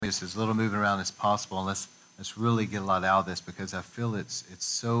just as little moving around as possible. And let's really get a lot out of this because I feel it's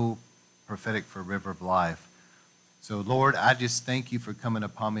so prophetic for River of Life. So, Lord, I just thank you for coming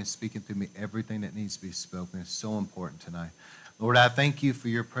upon me and speaking through me everything that needs to be spoken. It's so important tonight. Lord, I thank you for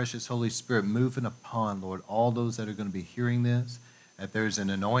your precious Holy Spirit moving upon, Lord, all those that are going to be hearing this, that there's an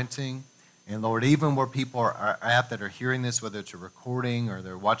anointing. And, Lord, even where people are at that are hearing this, whether it's a recording or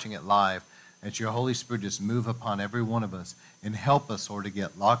they're watching it live, that your Holy Spirit just move upon every one of us and help us, Lord, to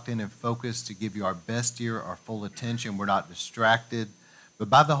get locked in and focused, to give you our best ear, our full attention. We're not distracted, but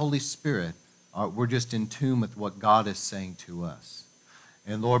by the Holy Spirit, we're just in tune with what God is saying to us.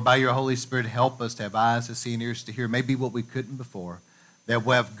 And Lord, by your Holy Spirit, help us to have eyes to see and ears to hear, maybe what we couldn't before, that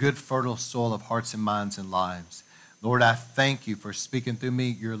we'll have good, fertile soil of hearts and minds and lives. Lord, I thank you for speaking through me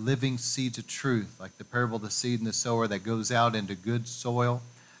your living seeds of truth, like the parable of the seed and the sower that goes out into good soil,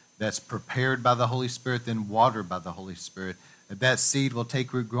 that's prepared by the Holy Spirit, then watered by the Holy Spirit. That seed will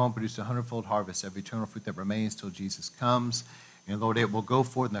take root, grow, and produce 100-fold harvest of eternal fruit that remains till Jesus comes. And Lord, it will go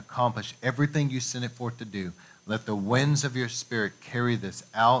forth and accomplish everything you sent it forth to do. Let the winds of your Spirit carry this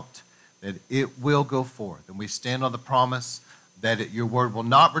out, that it will go forth. And we stand on the promise that your word will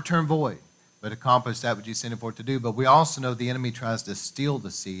not return void, but accomplish that which you sent it forth to do. But we also know the enemy tries to steal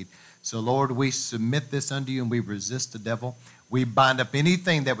the seed. So Lord, we submit this unto you and we resist the devil. We bind up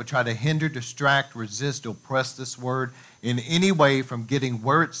anything that would try to hinder, distract, resist, oppress this word in any way from getting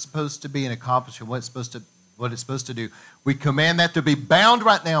where it's supposed to be and accomplishing what it's supposed to do. We command that to be bound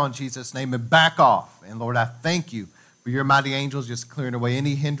right now in Jesus' name and back off. And Lord, I thank you for your mighty angels just clearing away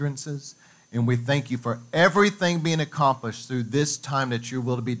any hindrances. And we thank you for everything being accomplished through this time that your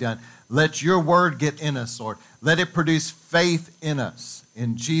will to be done. Let your word get in us, Lord. Let it produce faith in us.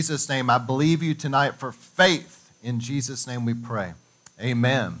 In Jesus' name, I believe you tonight for faith. In Jesus' name we pray.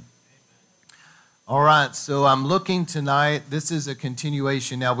 Amen. All right, so I'm looking tonight. This is a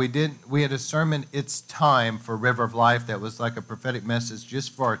continuation. Now, we had a sermon, It's Time, for River of Life that was like a prophetic message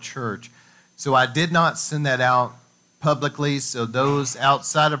just for our church. So I did not send that out publicly. So those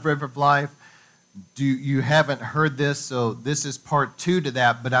outside of River of Life, you haven't heard this. So this is part 2 to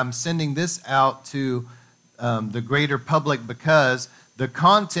that. But I'm sending this out to the greater public because the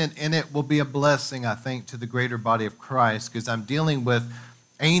content in it will be a blessing, I think, to the greater body of Christ because I'm dealing with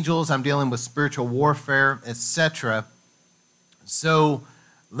angels, I'm dealing with spiritual warfare, etc. So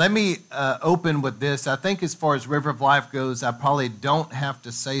let me open with this. I think as far as River of Life goes, I probably don't have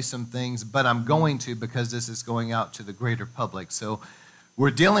to say some things, but I'm going to because this is going out to the greater public. So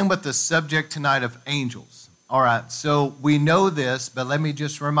we're dealing with the subject tonight of angels. All right, so we know this, but let me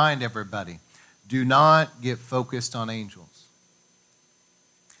just remind everybody. Do not get focused on angels.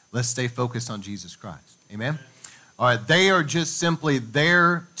 Let's stay focused on Jesus Christ. Amen? All right, they are just simply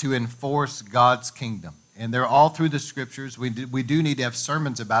there to enforce God's kingdom. And they're all through the scriptures. We do need to have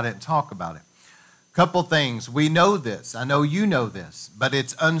sermons about it and talk about it. Couple things. We know this. I know you know this. But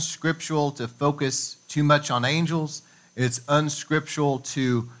it's unscriptural to focus too much on angels. It's unscriptural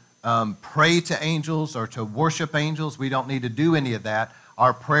to pray to angels or to worship angels. We don't need to do any of that.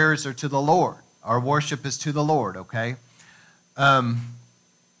 Our prayers are to the Lord. Our worship is to the Lord, okay?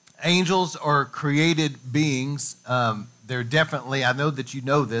 Angels are created beings. They're definitely, I know that you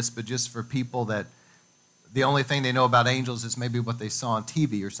know this, but just for people that the only thing they know about angels is maybe what they saw on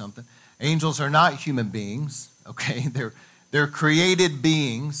TV or something. Angels are not human beings, okay? They're created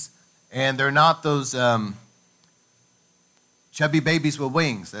beings, and they're not those chubby babies with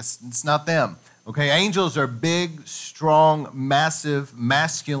wings. It's not them, okay? Angels are big, strong, massive,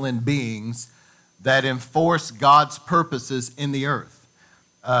 masculine beings that enforce God's purposes in the earth.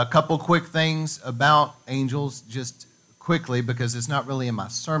 A couple quick things about angels, just quickly, because it's not really in my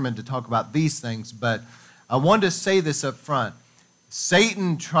sermon to talk about these things, but I wanted to say this up front.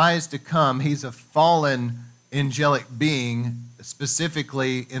 Satan tries to come. He's a fallen angelic being,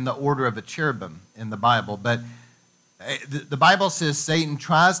 specifically in the order of a cherubim in the Bible, but the Bible says Satan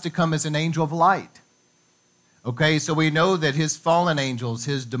tries to come as an angel of light. Okay, so we know that his fallen angels,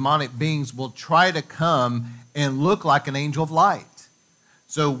 his demonic beings, will try to come and look like an angel of light.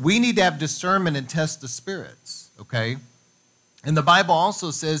 So we need to have discernment and test the spirits, okay? And the Bible also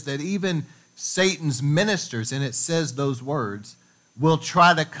says that even Satan's ministers, and it says those words, will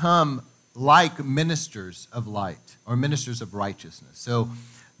try to come like ministers of light or ministers of righteousness. So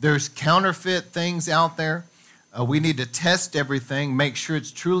there's counterfeit things out there. We need to test everything, make sure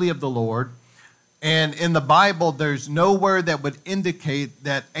it's truly of the Lord. And in the Bible, there's nowhere that would indicate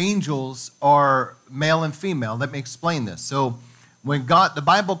that angels are male and female. Let me explain this. So when the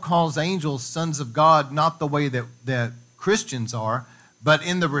Bible calls angels sons of God, not the way that Christians are, but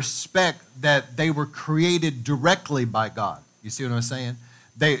in the respect that they were created directly by God. You see what I'm saying?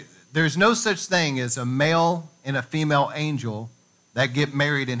 There's no such thing as a male and a female angel that get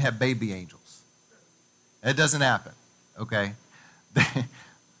married and have baby angels. It doesn't happen, okay?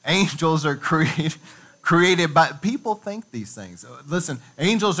 Angels are created by, people think these things. Listen,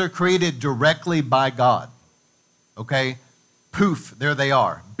 angels are created directly by God, okay? Poof, there they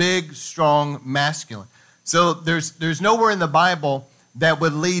are. Big, strong, masculine. So there's nowhere in the Bible that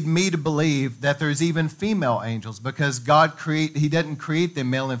would lead me to believe that there's even female angels, because He didn't create them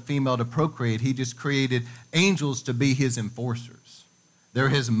male and female to procreate. He just created angels to be his enforcers. They're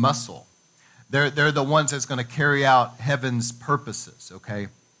his muscle. They're the ones that's going to carry out heaven's purposes, okay?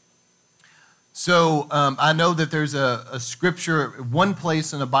 So I know that there's a scripture, one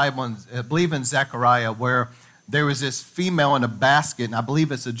place in the Bible, I believe in Zechariah, where there was this female in a basket, and I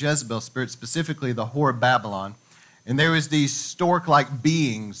believe it's a Jezebel spirit, specifically the whore of Babylon. And there was these stork-like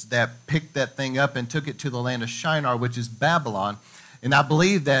beings that picked that thing up and took it to the land of Shinar, which is Babylon. And I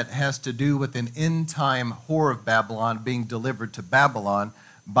believe that has to do with an end-time whore of Babylon being delivered to Babylon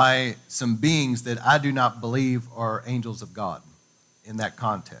by some beings that I do not believe are angels of God in that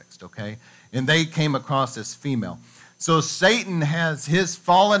context, okay? And they came across as female. So Satan has his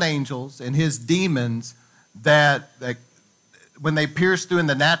fallen angels and his demons that when they pierce through in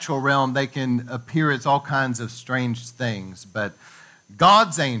the natural realm, they can appear as all kinds of strange things. But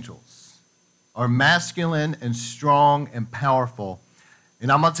God's angels are masculine and strong and powerful.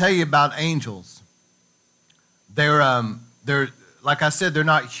 And I'm going to tell you about angels. They're like I said, they're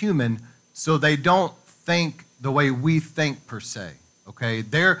not human, so they don't think the way we think per se. Okay,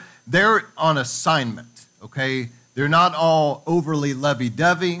 they're on assignment. Okay, they're not all overly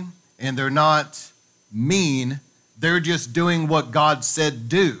lovey-dovey, and they're not mean. They're just doing what God said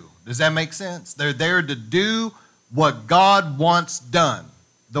do. Does that make sense? They're there to do what God wants done,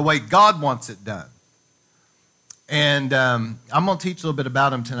 the way God wants it done. And I'm going to teach a little bit about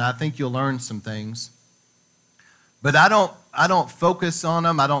them tonight. I think you'll learn some things. But I don't focus on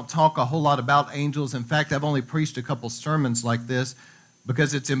them. I don't talk a whole lot about angels. In fact, I've only preached a couple sermons like this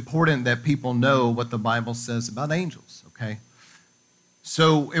because it's important that people know what the Bible says about angels, okay?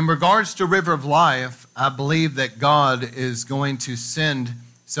 So in regards to River of Life, I believe that God is going to send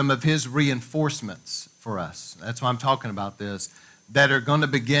some of his reinforcements for us. That's why I'm talking about this, that are going to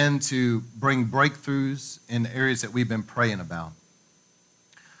begin to bring breakthroughs in areas that we've been praying about.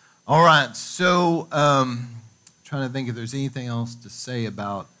 All right, so trying to think if there's anything else to say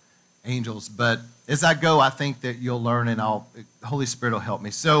about angels, but as I go, I think that you'll learn, and the Holy Spirit will help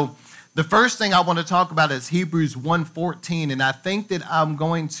me. So the first thing I want to talk about is Hebrews 1:14, and I think that I'm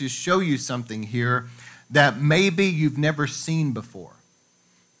going to show you something here that maybe you've never seen before,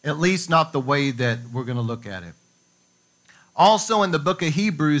 at least not the way that we're going to look at it. Also in the book of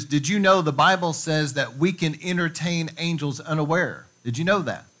Hebrews, did you know the Bible says that we can entertain angels unaware? Did you know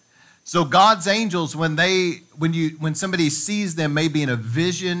that? So God's angels, when somebody sees them maybe in a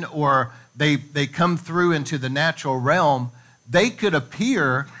vision or they come through into the natural realm, they could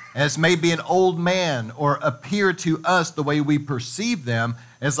appear as maybe an old man or appear to us the way we perceive them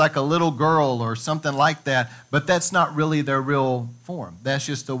as like a little girl or something like that, but that's not really their real form. That's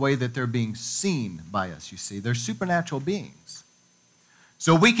just the way that they're being seen by us, you see. They're supernatural beings.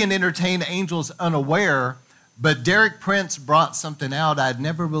 So we can entertain angels unaware, but Derek Prince brought something out I'd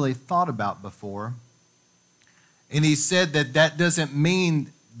never really thought about before. And he said that doesn't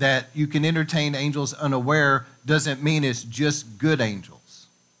mean that you can entertain angels unaware, doesn't mean it's just good angels.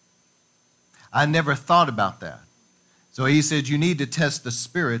 I never thought about that. So he said you need to test the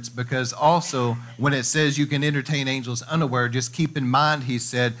spirits, because also when it says you can entertain angels unaware, just keep in mind, he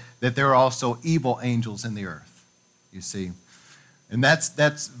said, that there are also evil angels in the earth, you see. And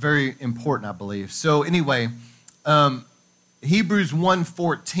that's very important, I believe. So anyway, Hebrews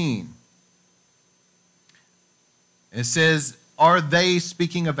 1:14, it says, are they,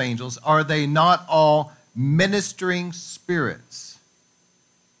 speaking of angels, are they not all ministering spirits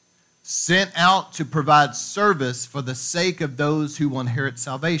sent out to provide service for the sake of those who will inherit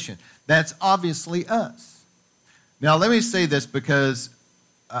salvation? That's obviously us. Now, let me say this because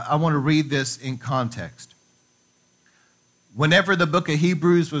I want to read this in context. Whenever the book of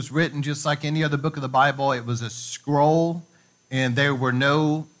Hebrews was written, just like any other book of the Bible, it was a scroll and there were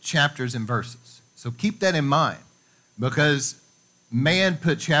no chapters and verses. So keep that in mind, because man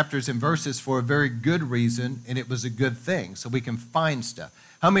put chapters and verses for a very good reason, and it was a good thing, so we can find stuff.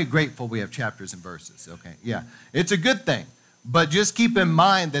 How many grateful we have chapters and verses? Okay, yeah. It's a good thing. But just keep in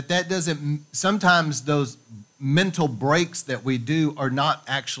mind that doesn't, sometimes those mental breaks that we do are not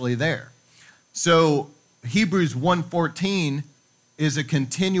actually there. So Hebrews 1:14 is a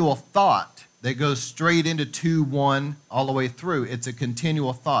continual thought that goes straight into 2:1 all the way through. It's a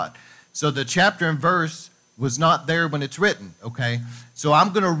continual thought. So the chapter and verse was not there when it's written, okay? So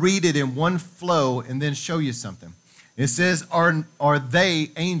I'm going to read it in one flow and then show you something. It says, are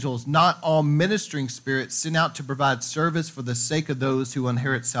they, angels, not all ministering spirits sent out to provide service for the sake of those who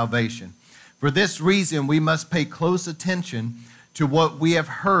inherit salvation? For this reason, we must pay close attention to what we have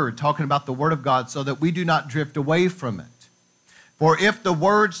heard, talking about the word of God, so that we do not drift away from it. For if the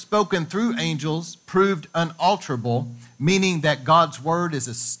word spoken through angels proved unalterable, meaning that God's word is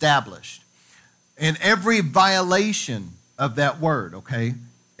established, and every violation of that word, okay,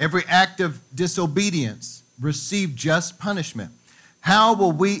 every act of disobedience received just punishment, how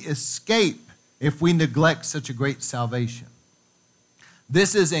will we escape if we neglect such a great salvation?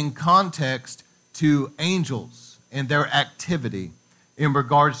 This is in context to angels and their activity in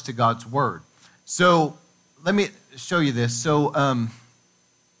regards to God's word. So let me show you this. So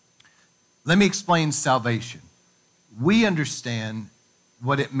let me explain salvation. We understand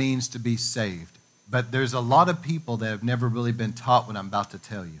what it means to be saved, but there's a lot of people that have never really been taught what I'm about to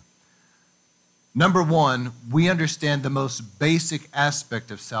tell you. Number one, we understand the most basic aspect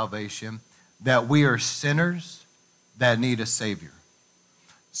of salvation, that we are sinners that need a Savior.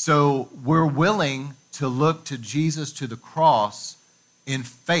 So we're willing to look to Jesus, to the cross, in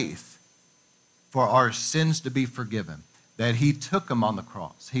faith for our sins to be forgiven, that he took them on the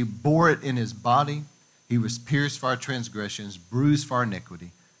cross. He bore it in his body. He was pierced for our transgressions, bruised for our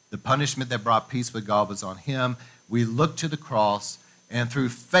iniquity. The punishment that brought peace with God was on him. We look to the cross, and through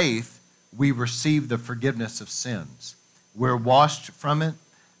faith, we receive the forgiveness of sins. We're washed from it,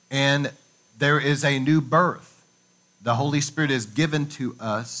 and there is a new birth. The Holy Spirit is given to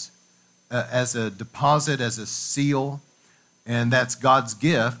us as a deposit, as a seal, and that's God's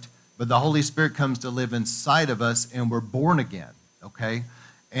gift. But the Holy Spirit comes to live inside of us, and we're born again, okay?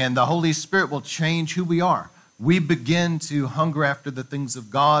 And the Holy Spirit will change who we are. We begin to hunger after the things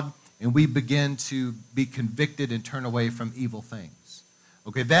of God, and we begin to be convicted and turn away from evil things.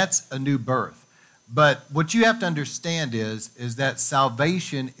 Okay, that's a new birth. But what you have to understand is that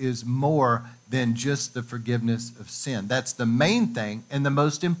salvation is more than just the forgiveness of sin. That's the main thing and the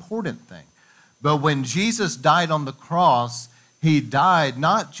most important thing. But when Jesus died on the cross, he died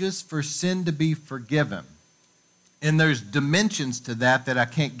not just for sin to be forgiven. And there's dimensions to that I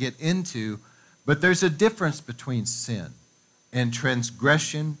can't get into, but there's a difference between sin and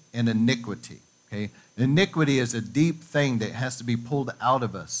transgression and iniquity. Okay? Iniquity is a deep thing that has to be pulled out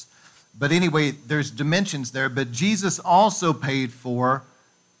of us. But anyway, there's dimensions there. But Jesus also paid for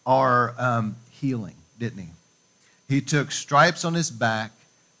our healing, didn't he? He took stripes on his back,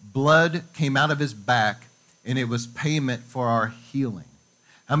 blood came out of his back, and it was payment for our healing.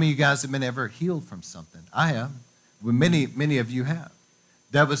 How many of you guys have been ever healed from something? I have. Well, many of you have.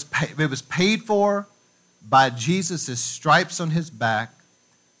 It was paid for by Jesus' stripes on his back.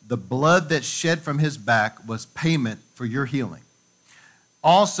 The blood that shed from his back was payment for your healing.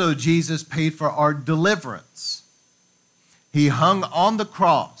 Also, Jesus paid for our deliverance. He hung on the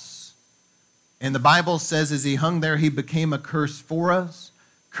cross. And the Bible says as he hung there, he became a curse for us.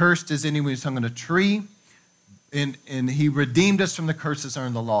 Cursed is anyone who's hung on a tree. And he redeemed us from the curses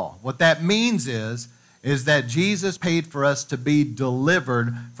under the law. What that means is that Jesus paid for us to be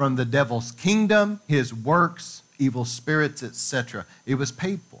delivered from the devil's kingdom, his works, evil spirits, etc. It was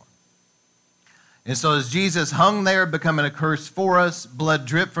paid for. And so as Jesus hung there, becoming a curse for us, blood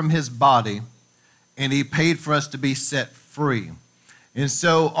dripped from his body, and he paid for us to be set free. And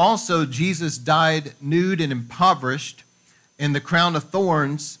so also Jesus died nude and impoverished, and the crown of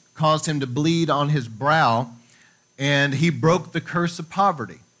thorns caused him to bleed on his brow, and he broke the curse of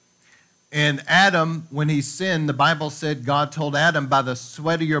poverty. And Adam, when he sinned, the Bible said God told Adam, by the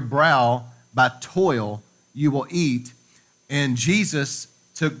sweat of your brow, by toil, you will eat. And Jesus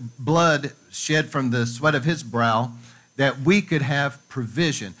took blood shed from the sweat of his brow that we could have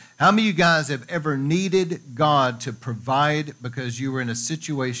provision. How many of you guys have ever needed God to provide because you were in a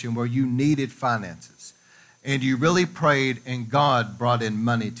situation where you needed finances? And you really prayed and God brought in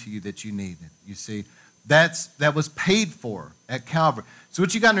money to you that you needed. You see, that was paid for at Calvary. So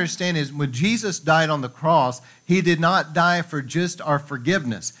what you got to understand is when Jesus died on the cross, he did not die for just our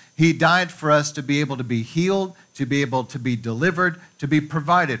forgiveness. He died for us to be able to be healed, to be able to be delivered, to be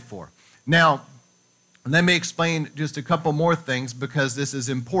provided for. Now, let me explain just a couple more things because this is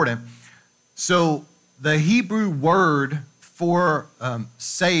important. So the Hebrew word for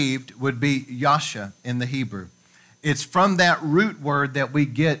saved would be yasha in the Hebrew. It's from that root word that we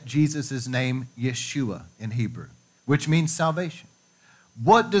get Jesus' name, Yeshua, in Hebrew, which means salvation.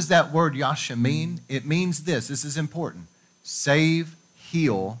 What does that word yasha mean? It means this. This is important. Save,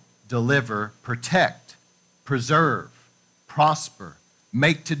 heal, deliver, protect, preserve, prosper,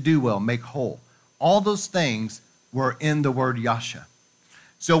 make to do well, make whole. All those things were in the word Yasha.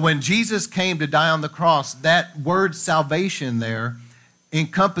 So when Jesus came to die on the cross, that word salvation there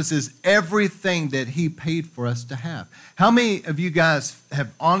encompasses everything that he paid for us to have. How many of you guys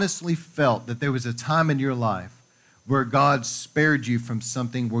have honestly felt that there was a time in your life where God spared you from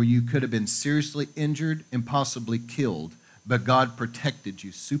something where you could have been seriously injured and possibly killed, but God protected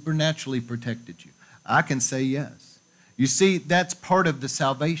you, supernaturally protected you? I can say yes. You see, that's part of the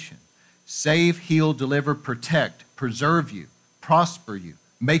salvation. Save, heal, deliver, protect, preserve you, prosper you,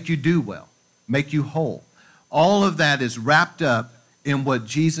 make you do well, make you whole. All of that is wrapped up in what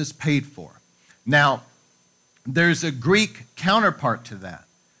Jesus paid for. Now, there's a Greek counterpart to that.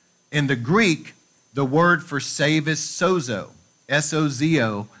 In the Greek, the word for save is sozo,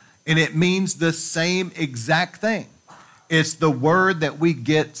 S-O-Z-O, and it means the same exact thing. It's the word that we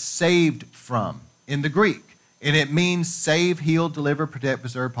get saved from in the Greek. And it means save, heal, deliver, protect,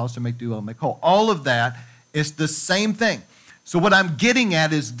 preserve, prosper, make do well, make whole. All of that is the same thing. So what I'm getting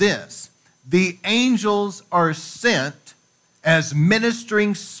at is this. The angels are sent as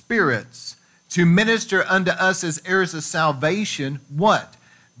ministering spirits to minister unto us as heirs of salvation. What?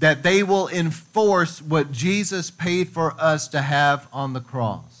 That they will enforce what Jesus paid for us to have on the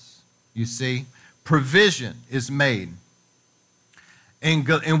cross. You see, provision is made.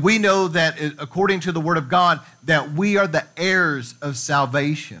 And we know that according to the Word of God, that we are the heirs of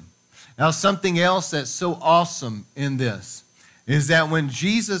salvation. Now, something else that's so awesome in this is that when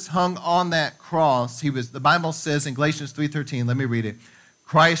Jesus hung on that cross, the Bible says in Galatians 3:13, let me read it,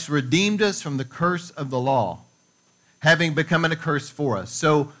 Christ redeemed us from the curse of the law, having become a curse for us.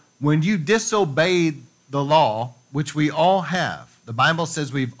 So when you disobeyed the law, which we all have, the Bible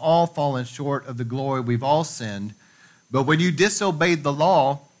says we've all fallen short of the glory, we've all sinned. But when you disobeyed the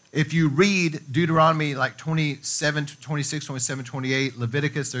law, if you read Deuteronomy like 27, 26, 27, 28,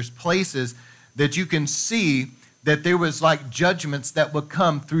 Leviticus, there's places that you can see that there was like judgments that would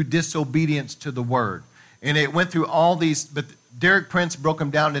come through disobedience to the word. And it went through all these, but Derek Prince broke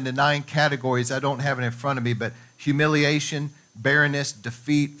them down into 9 categories. I don't have it in front of me, but humiliation, barrenness,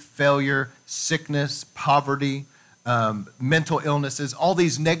 defeat, failure, sickness, poverty, mental illnesses, all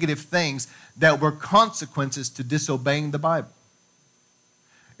these negative things that were consequences to disobeying the Bible.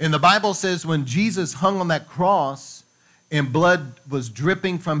 And the Bible says when Jesus hung on that cross and blood was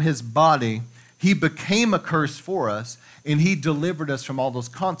dripping from his body, he became a curse for us and he delivered us from all those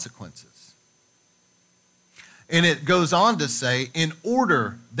consequences. And it goes on to say, in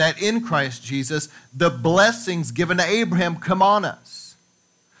order that in Christ Jesus, the blessings given to Abraham come on us.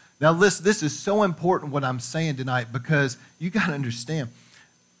 Now listen, this is so important what I'm saying tonight because you got to understand.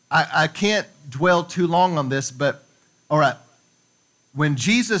 I can't dwell too long on this, but all right, when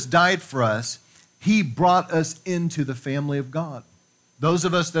Jesus died for us, he brought us into the family of God. Those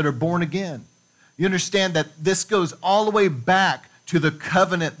of us that are born again. You understand that this goes all the way back to the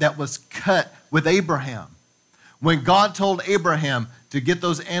covenant that was cut with Abraham. When God told Abraham to get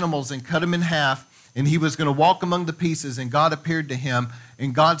those animals and cut them in half, and he was going to walk among the pieces, and God appeared to him,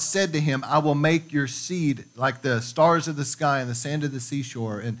 and God said to him, I will make your seed like the stars of the sky and the sand of the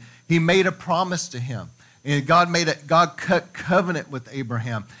seashore. And he made a promise to him. And God cut covenant with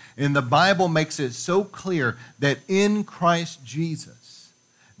Abraham. And the Bible makes it so clear that in Christ Jesus,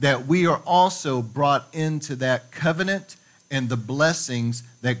 that we are also brought into that covenant and the blessings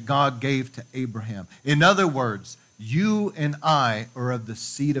that God gave to Abraham. In other words, you and I are of the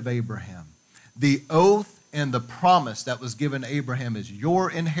seed of Abraham. The oath and the promise that was given to Abraham is your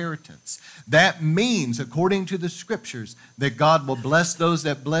inheritance. That means, according to the scriptures, that God will bless those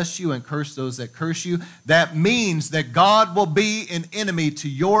that bless you and curse those that curse you. That means that God will be an enemy to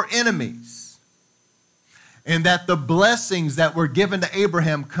your enemies. And that the blessings that were given to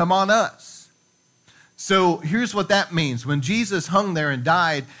Abraham come on us. So here's what that means. When Jesus hung there and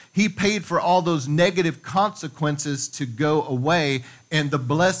died, he paid for all those negative consequences to go away and the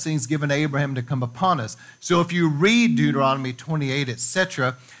blessings given to Abraham to come upon us. So if you read Deuteronomy 28,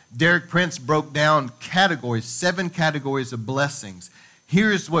 etc., Derek Prince broke down categories, 7 categories of blessings.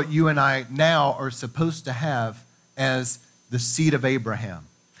 Here's what you and I now are supposed to have as the seed of Abraham.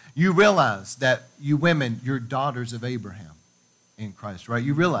 You realize that you women, you're daughters of Abraham in Christ, right?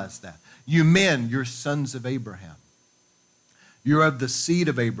 You realize that. You men, you're sons of Abraham. You're of the seed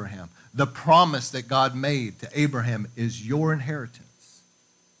of Abraham. The promise that God made to Abraham is your inheritance.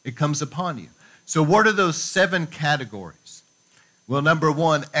 It comes upon you. So what are those 7 categories? Well, number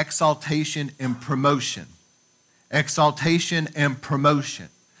 1, exaltation and promotion. Exaltation and promotion.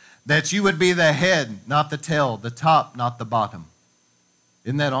 That you would be the head, not the tail, the top, not the bottom.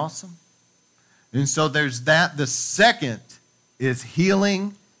 Isn't that awesome? And so there's that. The second is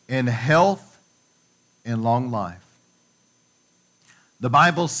healing and health and long life. The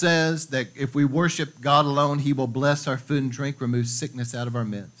Bible says that if we worship God alone, he will bless our food and drink, remove sickness out of our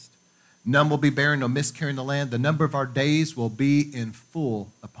midst. None will be barren, no miscarry in the land. The number of our days will be in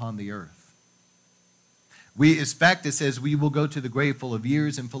full upon the earth. In fact, it says we will go to the grave full of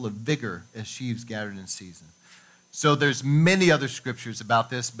years and full of vigor as sheaves gathered in season. So there's many other scriptures about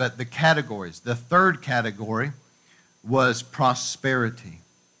this, but the categories. The third category was prosperity.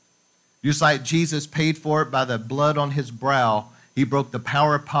 Just like Jesus paid for it by the blood on his brow, he broke the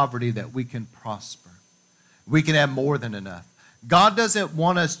power of poverty that we can prosper. We can have more than enough. God doesn't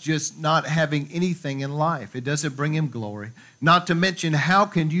want us just not having anything in life. It doesn't bring him glory. Not to mention, how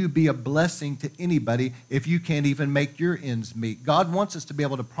can you be a blessing to anybody if you can't even make your ends meet? God wants us to be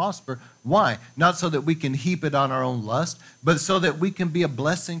able to prosper. Why? Not so that we can heap it on our own lust, but so that we can be a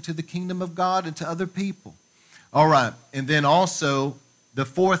blessing to the kingdom of God and to other people. All right, and then also the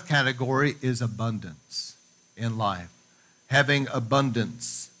fourth category is abundance in life. Having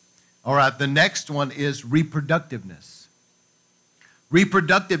abundance. All right, the next one is reproductiveness.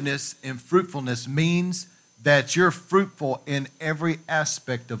 Reproductiveness and fruitfulness means that you're fruitful in every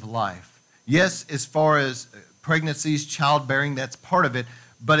aspect of life. Yes, as far as pregnancies, childbearing, that's part of it,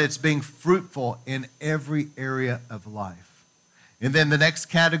 but it's being fruitful in every area of life. And then the next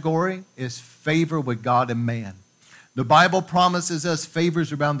category is favor with God and man. The Bible promises us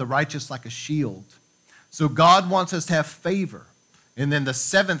favors around the righteous like a shield. So God wants us to have favor. And then the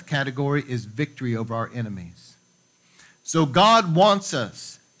seventh category is victory over our enemies. So God wants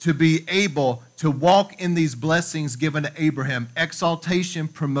us to be able to walk in these blessings given to Abraham: exaltation,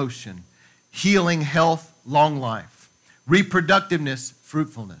 promotion, healing, health, long life, reproductiveness,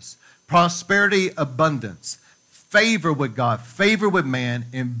 fruitfulness, prosperity, abundance, favor with God, favor with man,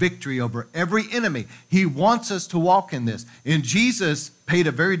 and victory over every enemy. He wants us to walk in this. And Jesus paid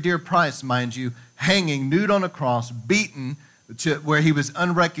a very dear price, mind you, hanging nude on a cross, beaten to where he was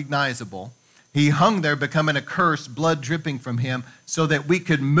unrecognizable. He hung there, becoming a curse, blood dripping from him, so that we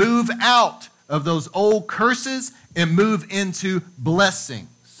could move out of those old curses and move into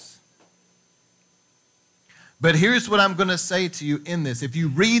blessings. But here's what I'm going to say to you in this. If you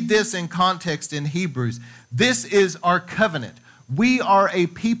read this in context in Hebrews, this is our covenant. We are a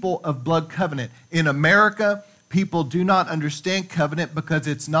people of blood covenant. In America, people do not understand covenant because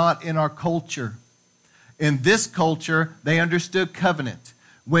it's not in our culture. In this culture, they understood covenant.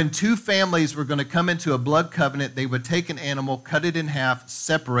 When two families were going to come into a blood covenant, they would take an animal, cut it in half,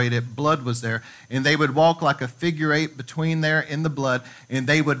 separate it, blood was there, and they would walk like a figure eight between there in the blood, and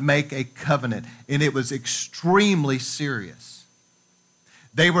they would make a covenant. And it was extremely serious.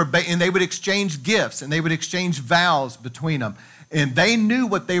 They would exchange gifts, and they would exchange vows between them. And they knew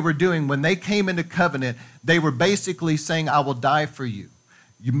what they were doing. When they came into covenant, they were basically saying, I will die for you.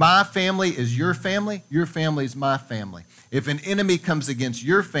 My family is your family is my family. If an enemy comes against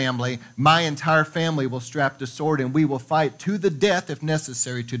your family, my entire family will strap the sword and we will fight to the death if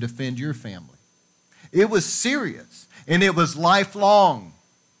necessary to defend your family. It was serious and it was lifelong.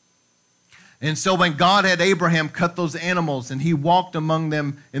 And so when God had Abraham cut those animals and he walked among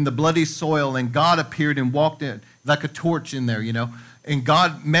them in the bloody soil, and God appeared and walked in like a torch in there, and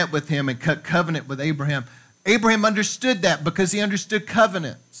God met with him and cut covenant with Abraham. Abraham understood that because he understood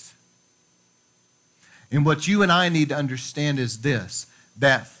covenants. And what you and I need to understand is this,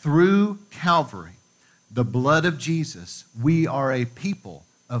 that through Calvary, the blood of Jesus, we are a people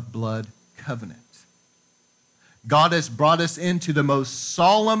of blood covenant. God has brought us into the most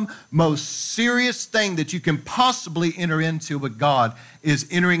solemn, most serious thing that you can possibly enter into with God, is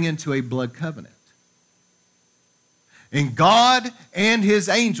entering into a blood covenant. And God and his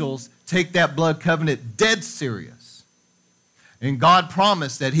angels take that blood covenant dead serious. And God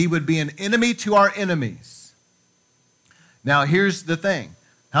promised that he would be an enemy to our enemies. Now here's the thing.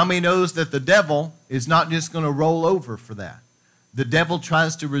 How many knows that the devil is not just going to roll over for that? The devil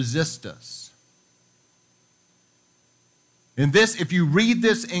tries to resist us. And this, if you read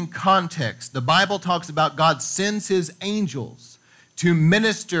this in context, the Bible talks about God sends his angels to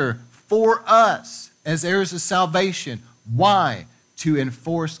minister for us as heirs of salvation. Why? To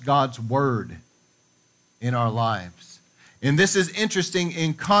enforce God's word in our lives. And this is interesting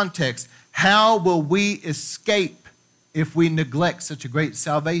in context. How will we escape if we neglect such a great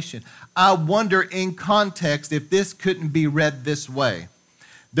salvation? I wonder in context if this couldn't be read this way.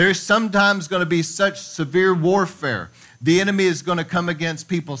 There's sometimes going to be such severe warfare The enemy is going to come against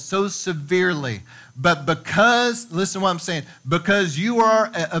people so severely. But because, listen to what I'm saying, because you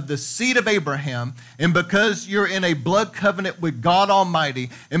are of the seed of Abraham, and because you're in a blood covenant with God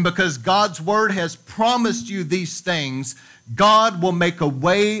Almighty, and because God's word has promised you these things, God will make a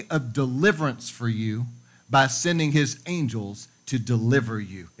way of deliverance for you by sending his angels to deliver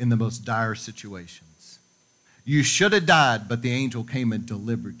you in the most dire situations. You should have died, but the angel came and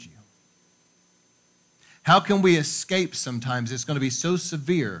delivered you. How can we escape sometimes? It's going to be so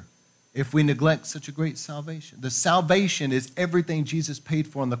severe if we neglect such a great salvation. The salvation is everything Jesus paid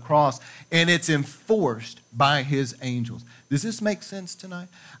for on the cross, and it's enforced by his angels. Does this make sense tonight?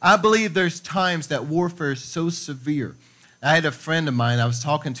 I believe there's times that warfare is so severe. I had a friend of mine I was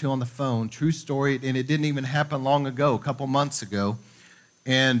talking to on the phone, true story, and it didn't even happen long ago, a couple months ago.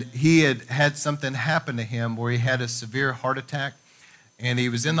 And he had something happen to him where he had a severe heart attack, and he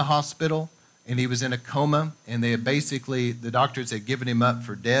was in the hospital, and he was in a coma, and they had basically, the doctors had given him up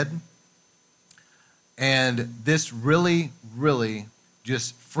for dead. And this really, really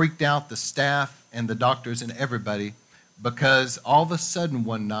just freaked out the staff and the doctors and everybody, because all of a sudden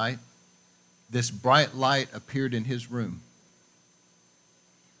one night, this bright light appeared in his room.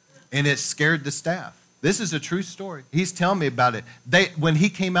 And it scared the staff. This is a true story. He's telling me about it. When he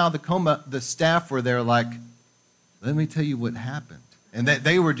came out of the coma, the staff were there like, let me tell you what happened. And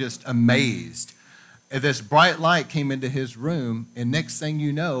they were just amazed. And this bright light came into his room, and next thing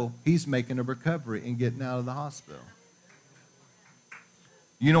you know, he's making a recovery and getting out of the hospital.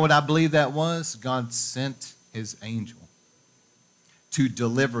 You know what I believe that was? God sent his angel to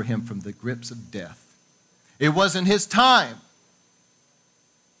deliver him from the grips of death. It wasn't his time.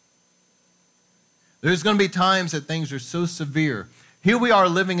 There's going to be times that things are so severe. Here we are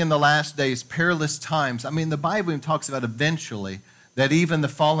living in the last days, perilous times. I mean, the Bible even talks about eventually that even the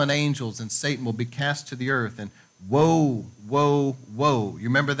fallen angels and Satan will be cast to the earth. And woe, woe, woe. You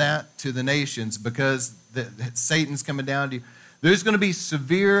remember that? To the nations, because Satan's coming down to you. There's going to be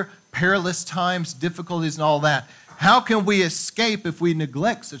severe, perilous times, difficulties, and all that. How can we escape if we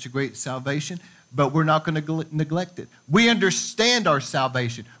neglect such a great salvation? But we're not going to neglect it. We understand our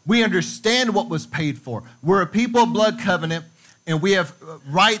salvation. We understand what was paid for. We're a people of blood covenant, and we have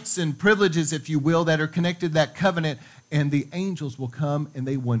rights and privileges, if you will, that are connected to that covenant, and the angels will come and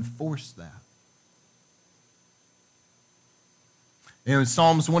they will enforce that. And in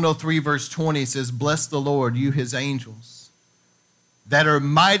Psalms 103, verse 20, it says, "Bless the Lord, you his angels, that are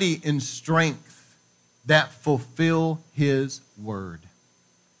mighty in strength, that fulfill his word,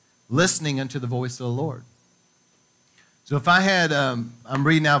 listening unto the voice of the Lord." So if I had, I'm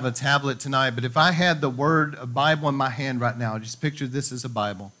reading out of a tablet tonight, but if I had the word, a Bible in my hand right now, just picture this as a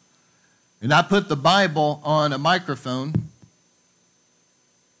Bible, and I put the Bible on a microphone,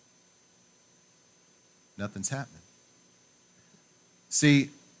 nothing's happening. See,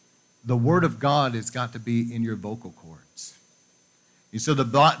 the word of God has got to be in your vocal cords. And so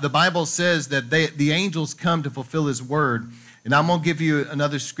the Bible says that the angels come to fulfill his word. And I'm going to give you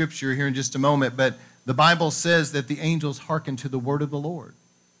another scripture here in just a moment, but the Bible says that the angels hearken to the word of the Lord.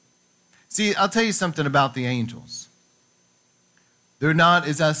 See, I'll tell you something about the angels. They're not,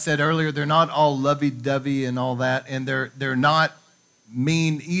 as I said earlier, they're not all lovey-dovey and all that, and they're not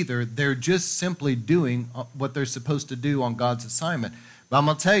mean either. They're just simply doing what they're supposed to do on God's assignment. But I'm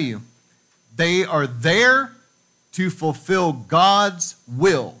going to tell you, they are there to fulfill God's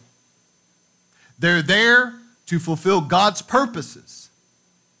will. They're there to fulfill God's purposes.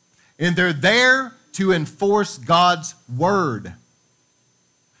 And they're there to enforce God's word.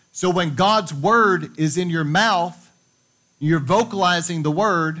 So when God's word is in your mouth, you're vocalizing the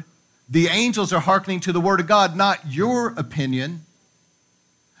word, the angels are hearkening to the word of God, not your opinion,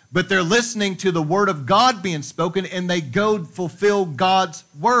 but they're listening to the word of God being spoken, and they go fulfill God's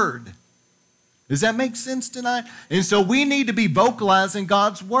word. Does that make sense tonight? And so we need to be vocalizing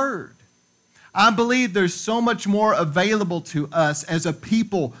God's word. I believe there's so much more available to us as a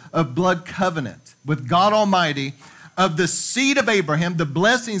people of blood covenant with God Almighty, of the seed of Abraham, the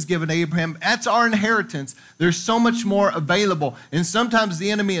blessings given to Abraham. That's our inheritance. There's so much more available. And sometimes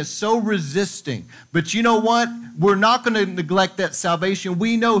the enemy is so resisting. But you know what? We're not going to neglect that salvation.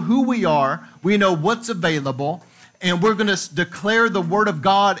 We know who we are. We know what's available. And we're going to declare the word of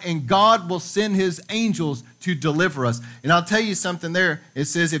God, and God will send his angels to deliver us. And I'll tell you something there. It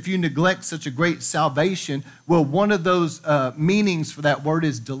says if you neglect such a great salvation, well, one of those meanings for that word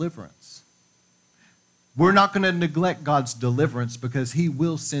is deliverance. We're not going to neglect God's deliverance, because he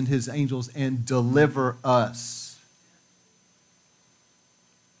will send his angels and deliver us.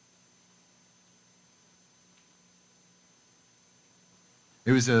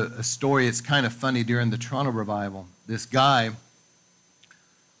 It was a story, it's kind of funny, during the Toronto revival. This guy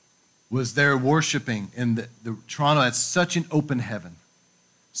was there worshiping, and the Toronto had such an open heaven.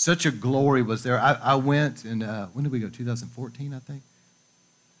 Such a glory was there. I went, and when did we go? 2014, I think.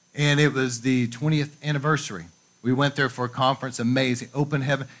 And it was the 20th anniversary. We went there for a conference, amazing, open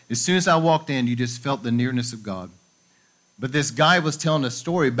heaven. As soon as I walked in, you just felt the nearness of God. But this guy was telling a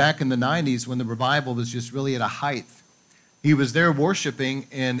story back in the 90s when the revival was just really at a height. He was there worshiping,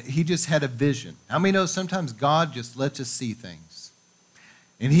 and he just had a vision. How many know sometimes God just lets us see things?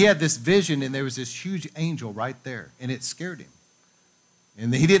 And he had this vision, and there was this huge angel right there, and it scared him.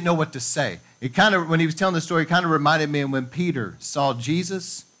 And he didn't know what to say. It kind of, when he was telling the story, it kind of reminded me of when Peter saw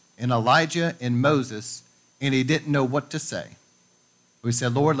Jesus and Elijah and Moses, and he didn't know what to say. We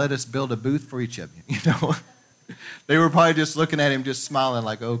said, Lord, let us build a booth for each of you. You know, they were probably just looking at him, just smiling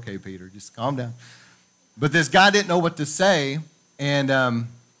like, okay, Peter, just calm down. But this guy didn't know what to say. And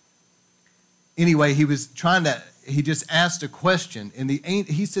anyway, he just asked a question. And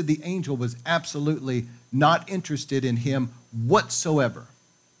he said the angel was absolutely not interested in him whatsoever.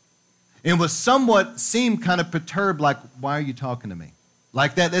 And was seemed kind of perturbed, like, why are you talking to me?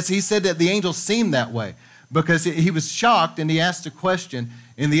 Like that. He said that the angel seemed that way because he was shocked, and he asked a question.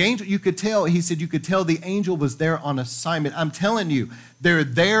 And the angel, he said you could tell the angel was there on assignment. I'm telling you, they're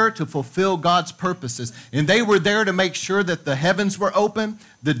there to fulfill God's purposes. And they were there to make sure that the heavens were open,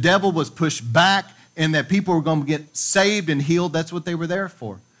 the devil was pushed back, and that people were going to get saved and healed. That's what they were there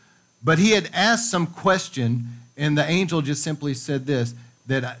for. But he had asked some question, and the angel just simply said this,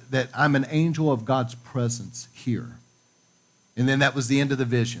 that I'm an angel of God's presence here. And then that was the end of the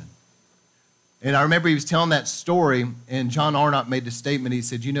vision. And I remember he was telling that story, and John Arnott made the statement. He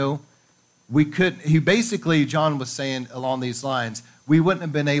said, John was saying along these lines, we wouldn't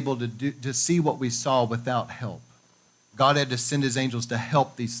have been able to see what we saw without help. God had to send his angels to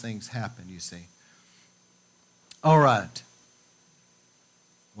help these things happen, you see. All right.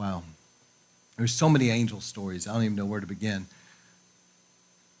 Wow. There's so many angel stories. I don't even know where to begin.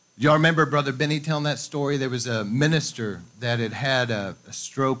 Y'all remember Brother Benny telling that story? There was a minister that had a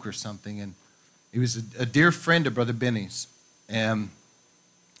stroke or something, and he was a dear friend of Brother Benny's. And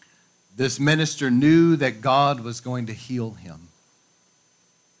this minister knew that God was going to heal him.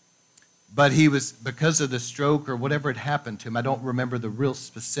 But because of the stroke or whatever had happened to him, I don't remember the real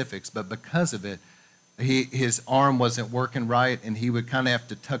specifics, but because of it, his arm wasn't working right, and he would kind of have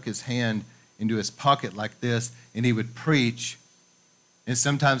to tuck his hand into his pocket like this, and he would preach. And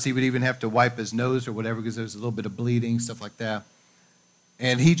sometimes he would even have to wipe his nose or whatever because there was a little bit of bleeding, stuff like that.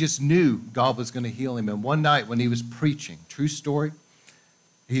 And he just knew God was going to heal him. And one night when he was preaching, true story,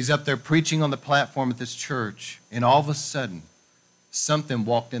 he's up there preaching on the platform at this church, and all of a sudden, something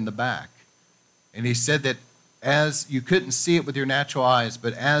walked in the back. And he said that as you couldn't see it with your natural eyes,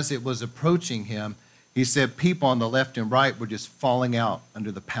 but as it was approaching him, he said people on the left and right were just falling out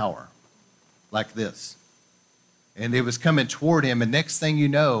under the power, like this. And it was coming toward him, and next thing you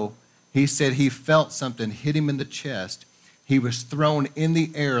know, he said he felt something hit him in the chest. He was thrown in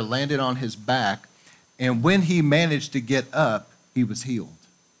the air, landed on his back, and when he managed to get up, he was healed.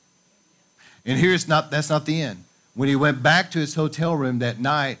 And that's not the end. When he went back to his hotel room that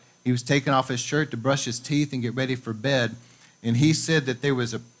night, he was taking off his shirt to brush his teeth and get ready for bed, and he said that there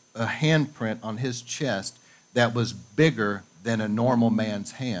was a handprint on his chest that was bigger than a normal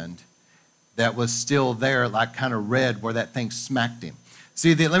man's hand that was still there, like kind of red where that thing smacked him.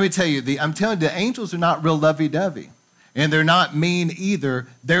 See, let me tell you, I'm telling you, the angels are not real lovey-dovey. And they're not mean either.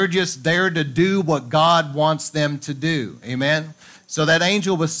 They're just there to do what God wants them to do. Amen? So that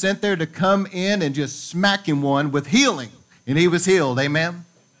angel was sent there to come in and just smack him one with healing. And he was healed. Amen?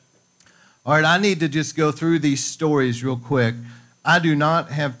 All right, I need to just go through these stories real quick. I do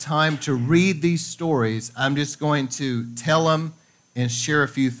not have time to read these stories. I'm just going to tell them and share a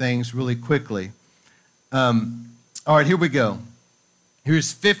few things really quickly. All right, here we go.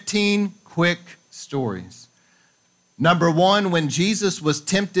 Here's 15 quick stories. Number one, when Jesus was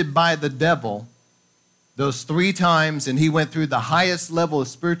tempted by the devil, those 3 times, and he went through the highest level of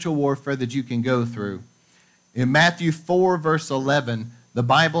spiritual warfare that you can go through. In Matthew 4, verse 11, the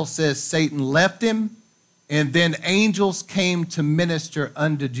Bible says Satan left him, and then angels came to minister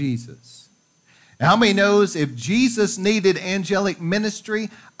unto Jesus. Now, how many knows if Jesus needed angelic ministry,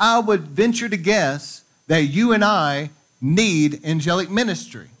 I would venture to guess that you and I need angelic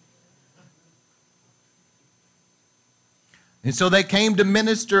ministry. And so they came to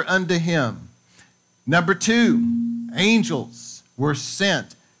minister unto him. Number 2, angels were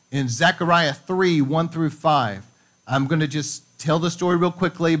sent in Zechariah 3, 1 through 5. I'm going to just tell the story real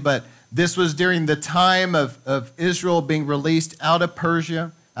quickly, but This was during the time of Israel being released out of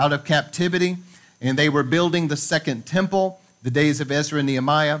Persia, out of captivity, and they were building the second temple, the days of Ezra and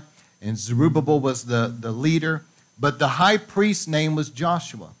Nehemiah, and Zerubbabel was the leader. But the high priest's name was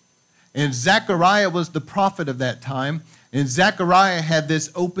Joshua. And Zechariah was the prophet of that time. And Zechariah had this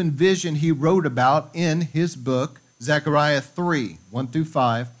open vision he wrote about in his book, Zechariah 3, 1 through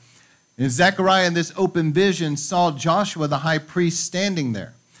 5. And Zechariah in this open vision saw Joshua the high priest standing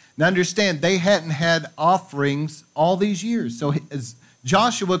there. Now understand, they hadn't had offerings all these years. So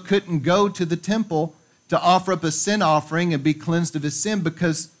Joshua couldn't go to the temple to offer up a sin offering and be cleansed of his sin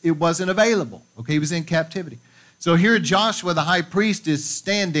because it wasn't available. Okay, he was in captivity. So here Joshua, the high priest, is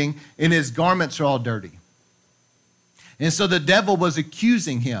standing and his garments are all dirty. And so the devil was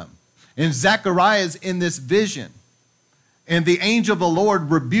accusing him. And Zechariah is in this vision. And the angel of the Lord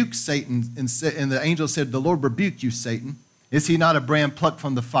rebuked Satan. And the angel said, "The Lord rebuke you, Satan. Is he not a brand plucked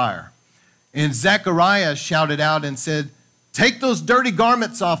from the fire?" And Zechariah shouted out and said, "Take those dirty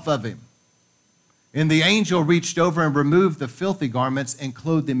garments off of him." And the angel reached over and removed the filthy garments and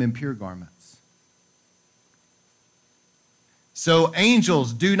clothed him in pure garments. So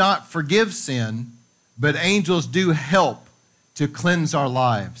angels do not forgive sin, but angels do help to cleanse our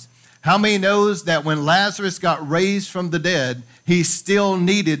lives. How many knows that when Lazarus got raised from the dead, he still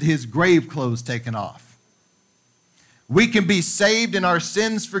needed his grave clothes taken off? We can be saved and our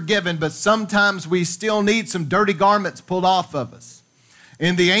sins forgiven, but sometimes we still need some dirty garments pulled off of us.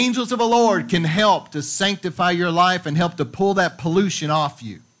 And the angels of the Lord can help to sanctify your life and help to pull that pollution off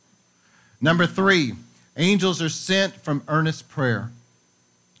you. Number 3, angels are sent from earnest prayer.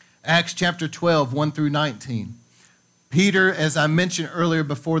 Acts chapter 12, 1 through 19. Peter, as I mentioned earlier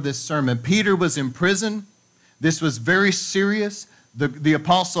before this sermon, Peter was in prison. This was very serious. The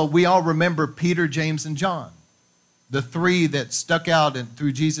apostle, we all remember Peter, James, and John, the 3 that stuck out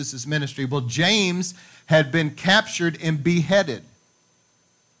through Jesus' ministry. Well, James had been captured and beheaded.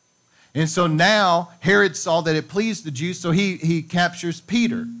 And so now Herod saw that it pleased the Jews, so he captures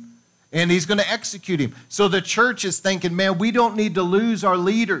Peter. And he's going to execute him. So the church is thinking, man, we don't need to lose our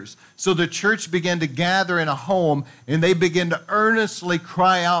leaders. So the church began to gather in a home, and they began to earnestly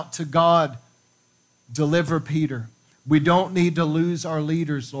cry out to God, "Deliver Peter. We don't need to lose our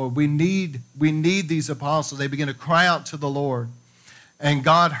leaders, Lord. We need these apostles." They began to cry out to the Lord. And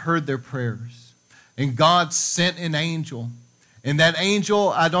God heard their prayers. And God sent an angel. And that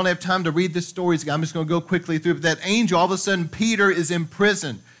angel, I don't have time to read the stories. I'm just going to go quickly through. But that angel, all of a sudden, Peter is in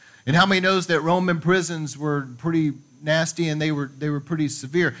prison. And how many knows that Roman prisons were pretty nasty and they were pretty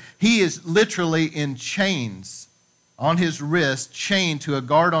severe? He is literally in chains on his wrist, chained to a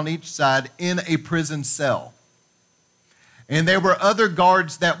guard on each side in a prison cell. And there were other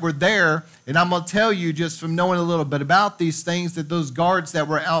guards that were there, and I'm going to tell you just from knowing a little bit about these things that those guards that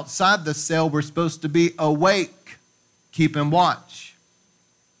were outside the cell were supposed to be awake, keeping watch.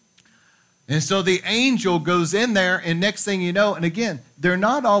 And so the angel goes in there, and next thing you know, and again, they're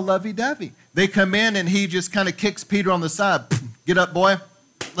not all lovey-dovey. They come in, and he just kind of kicks Peter on the side. "Get up, boy.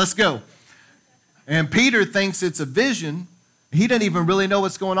 Let's go." And Peter thinks it's a vision. He doesn't even really know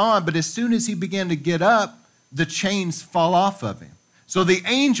what's going on, but as soon as he began to get up, the chains fall off of him. So the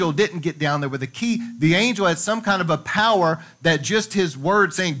angel didn't get down there with a key. The angel had some kind of a power that just his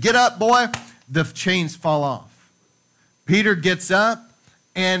word saying, "Get up, boy," the chains fall off. Peter gets up.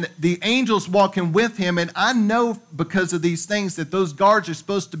 And the angel's walking with him, and I know because of these things that those guards are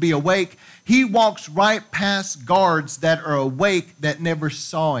supposed to be awake. He walks right past guards that are awake that never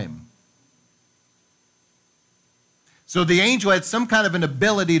saw him. So the angel had some kind of an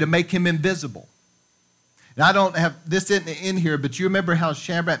ability to make him invisible. And I don't have, this isn't in here, but you remember how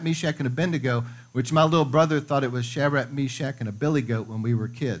Shadrach, Meshach, and Abednego, which my little brother thought it was Shadrach, Meshach, and a billy goat when we were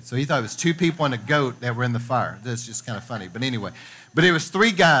kids. So he thought it was 2 people and a goat that were in the fire. That's just kind of funny. But anyway, but it was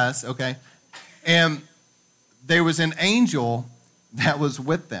 3 guys, okay? And there was an angel that was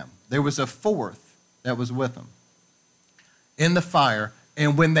with them. There was a 4th that was with them in the fire.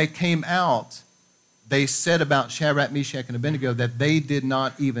 And when they came out, they said about Shadrach, Meshach, and Abednego that they did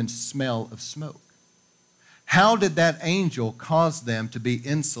not even smell of smoke. How did that angel cause them to be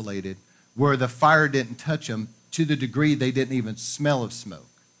insulated where the fire didn't touch them to the degree they didn't even smell of smoke?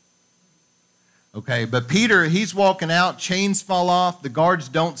 Okay, but Peter, he's walking out, chains fall off, the guards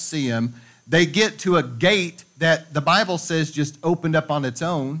don't see him. They get to a gate that the Bible says just opened up on its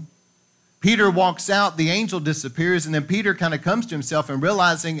own. Peter walks out, the angel disappears, and then Peter kind of comes to himself and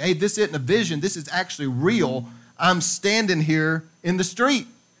realizing, hey, this isn't a vision, this is actually real. I'm standing here in the street.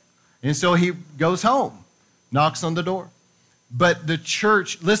 And so he goes home. Knocks on the door. But the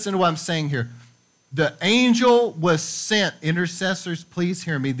church, listen to what I'm saying here. The angel was sent. Intercessors, please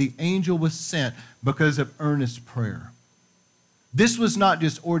hear me. The angel was sent because of earnest prayer. This was not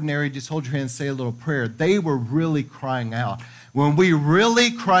just ordinary, just hold your hand and say a little prayer. They were really crying out. When we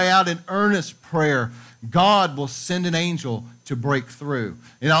really cry out in earnest prayer, God will send an angel to break through.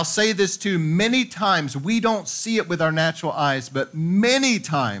 And I'll say this too, many times we don't see it with our natural eyes, but many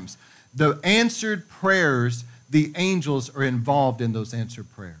times the answered prayers, the angels are involved in those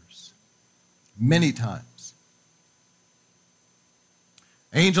answered prayers. Many times.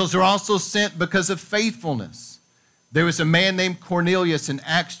 Angels are also sent because of faithfulness. There was a man named Cornelius in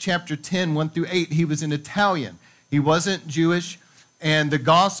Acts chapter 10, 1 through 8. He was an Italian. He wasn't Jewish, and the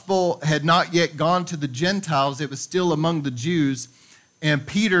gospel had not yet gone to the Gentiles. It was still among the Jews, and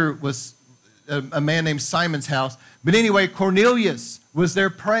Peter was a man named Simon's house. But anyway, Cornelius was there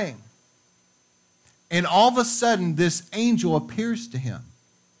praying. And all of a sudden, this angel appears to him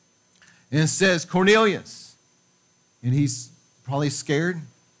and says, Cornelius. And he's probably scared.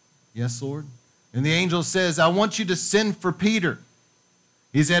 Yes, Lord. And the angel says, I want you to send for Peter.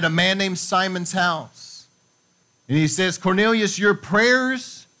 He's at a man named Simon's house. And he says, Cornelius, your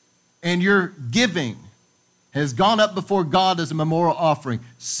prayers and your giving has gone up before God as a memorial offering.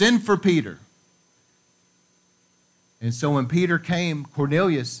 Send for Peter. And so when Peter came,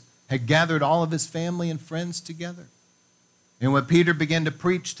 Cornelius had gathered all of his family and friends together. And when Peter began to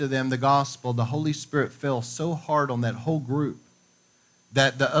preach to them the gospel, the Holy Spirit fell so hard on that whole group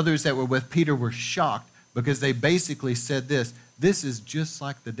that the others that were with Peter were shocked because they basically said this is just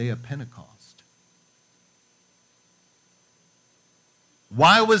like the day of Pentecost.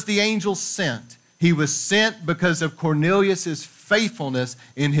 Why was the angel sent? He was sent because of Cornelius' faithfulness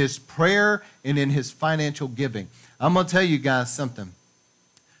in his prayer and in his financial giving. I'm going to tell you guys something.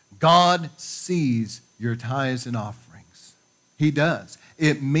 God sees your tithes and offerings. He does.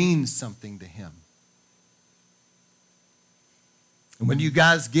 It means something to him. And when you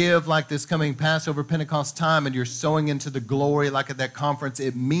guys give like this coming Passover Pentecost time and you're sowing into the glory like at that conference,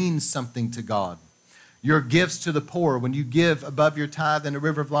 it means something to God. Your gifts to the poor, when you give above your tithe in the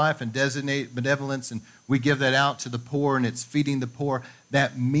river of life and designate benevolence and we give that out to the poor and it's feeding the poor,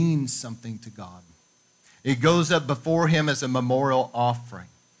 that means something to God. It goes up before him as a memorial offering.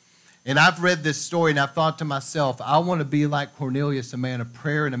 And I've read this story and I've thought to myself, I want to be like Cornelius, a man of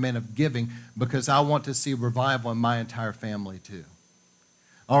prayer and a man of giving, because I want to see revival in my entire family too.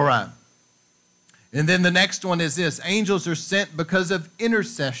 All right. And then the next one is this. Angels are sent because of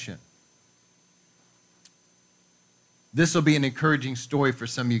intercession. This will be an encouraging story for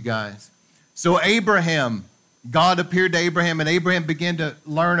some of you guys. So Abraham, God appeared to Abraham, and Abraham began to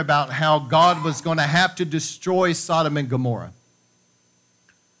learn about how God was going to have to destroy Sodom and Gomorrah.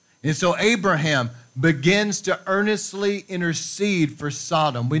 And so Abraham begins to earnestly intercede for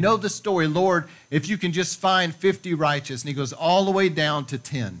Sodom. We know the story. Lord, if you can just find 50 righteous, and he goes all the way down to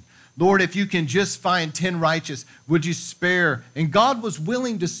 10. Lord, if you can just find 10 righteous, would you spare? And God was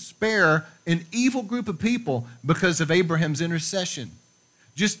willing to spare an evil group of people because of Abraham's intercession.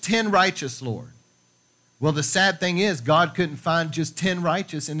 Just 10 righteous, Lord. Well, the sad thing is God couldn't find just 10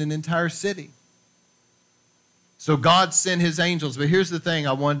 righteous in an entire city. So God sent his angels. But here's the thing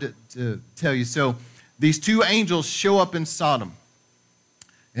I wanted to tell you. So these two angels show up in Sodom,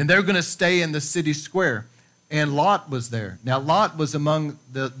 and they're going to stay in the city square. And Lot was there. Now, Lot was among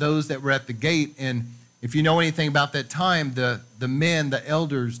those that were at the gate. And if you know anything about that time, the men, the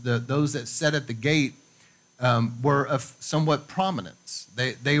elders, those that sat at the gate were of somewhat prominence.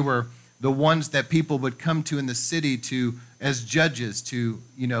 They were the ones that people would come to in the city to as judges to,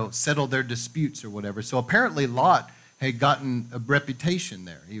 settle their disputes or whatever. So apparently Lot had gotten a reputation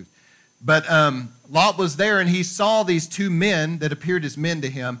there. But Lot was there, and he saw these two men that appeared as men to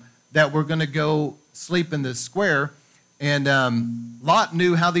him that were going to go sleep in the square. And Lot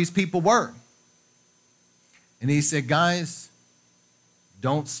knew how these people were. And he said, guys,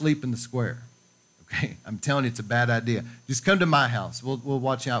 don't sleep in the square. Okay, I'm telling you, it's a bad idea. Just come to my house. We'll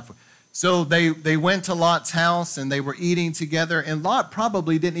watch out for you. So they went to Lot's house, and they were eating together. And Lot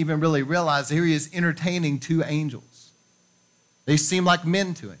probably didn't even really realize that here he is entertaining two angels. They seemed like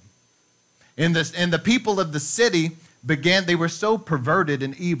men to him. And the people of the city they were so perverted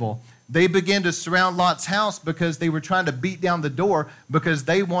and evil, they began to surround Lot's house because they were trying to beat down the door because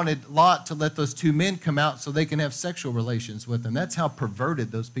they wanted Lot to let those two men come out so they can have sexual relations with them. That's how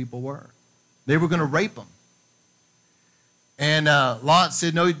perverted those people were. They were going to rape them. And Lot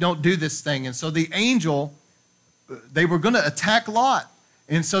said, no, don't do this thing. And so the angel, they were going to attack Lot.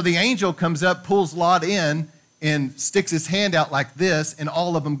 And so the angel comes up, pulls Lot in, and sticks his hand out like this, and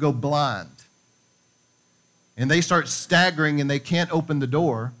all of them go blind. And they start staggering, and they can't open the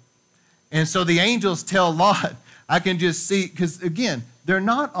door. And so the angels tell Lot, I can just see, because again, they're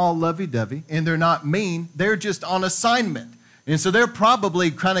not all lovey-dovey and they're not mean. They're just on assignment. And so they're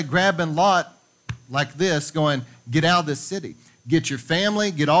probably kind of grabbing Lot like this, going, get out of this city. Get your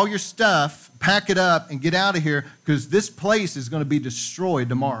family, get all your stuff, pack it up, and get out of here, because this place is going to be destroyed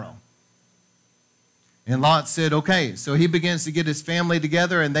tomorrow. And Lot said, okay. So he begins to get his family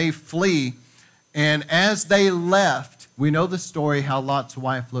together, and they flee. And as they left, we know the story how Lot's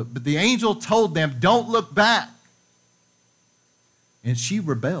wife looked. But the angel told them, don't look back. And she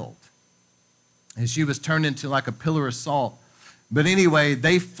rebelled. And she was turned into like a pillar of salt. But anyway,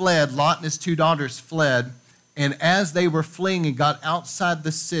 they fled. Lot and his two daughters fled. And as they were fleeing and got outside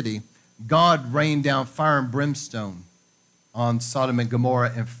the city, God rained down fire and brimstone on Sodom and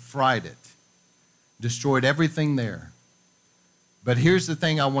Gomorrah and fried it. Destroyed everything there. But here's the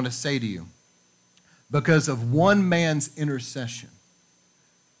thing I want to say to you. Because of one man's intercession,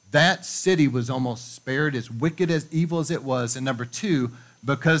 that city was almost spared, as wicked, as evil as it was. And number two,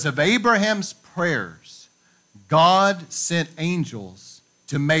 because of Abraham's prayers, God sent angels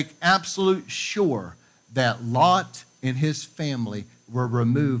to make absolute sure that Lot and his family were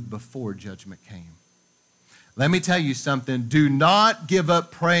removed before judgment came. Let me tell you something. Do not give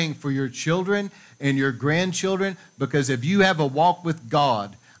up praying for your children and your grandchildren, because if you have a walk with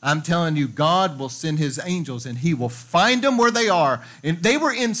God, I'm telling you, God will send his angels and he will find them where they are. And they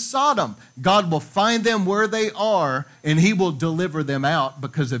were in Sodom. God will find them where they are and he will deliver them out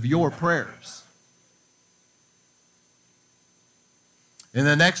because of your prayers. And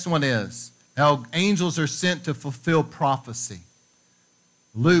the next one is how angels are sent to fulfill prophecy.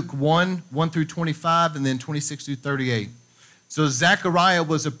 Luke 1 through 25, and then 26 through 38. So Zechariah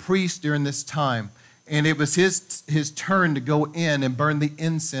was a priest during this time, and it was his turn to go in and burn the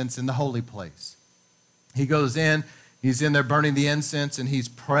incense in the holy place. He goes in, he's in there burning the incense, and he's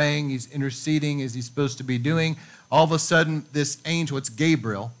praying, he's interceding as he's supposed to be doing. All of a sudden, this angel, it's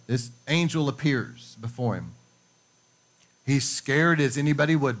Gabriel, this angel appears before him. He's scared as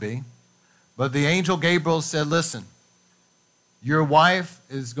anybody would be, but the angel Gabriel said, listen, your wife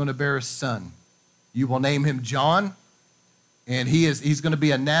is going to bear a son. You will name him John, and he's going to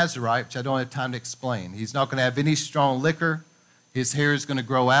be a Nazarite, which I don't have time to explain. He's not going to have any strong liquor. His hair is going to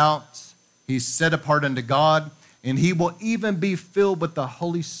grow out. He's set apart unto God, and he will even be filled with the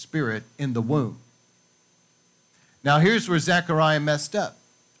Holy Spirit in the womb. Now, here's where Zechariah messed up.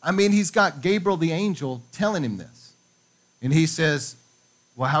 I mean, he's got Gabriel the angel telling him this. And he says,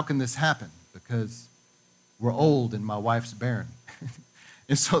 well, how can this happen? Because we're old and my wife's barren.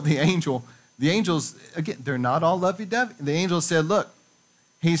 And so the angels, again, they're not all lovey-dovey. The angel said, look,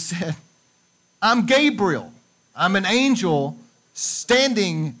 he said, I'm Gabriel. I'm an angel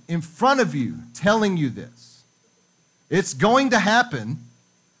standing in front of you, telling you this. It's going to happen,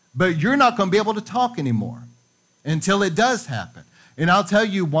 but you're not going to be able to talk anymore until it does happen. And I'll tell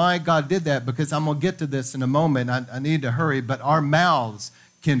you why God did that, because I'm going to get to this in a moment. I need to hurry, but our mouths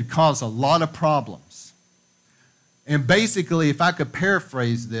can cause a lot of problems. And basically, if I could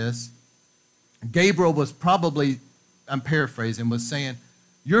paraphrase this, Gabriel was probably, I'm paraphrasing, was saying,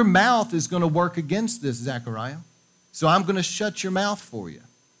 your mouth is going to work against this, Zechariah. So I'm going to shut your mouth for you.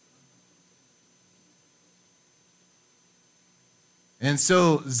 And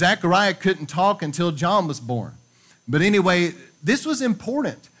so Zechariah couldn't talk until John was born. But anyway, this was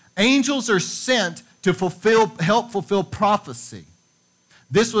important. Angels are sent to help fulfill prophecy.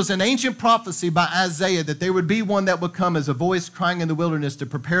 This was an ancient prophecy by Isaiah that there would be one that would come as a voice crying in the wilderness to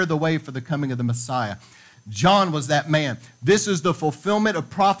prepare the way for the coming of the Messiah. John was that man. This is the fulfillment of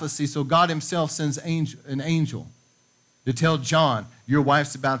prophecy, so God himself sends an angel to tell John, your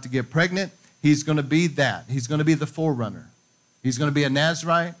wife's about to get pregnant. He's going to be that. He's going to be the forerunner. He's going to be a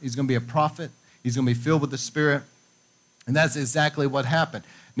Nazarite. He's going to be a prophet. He's going to be filled with the Spirit. And that's exactly what happened.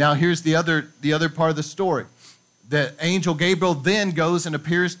 Now, here's the other part of the story. The angel Gabriel then goes and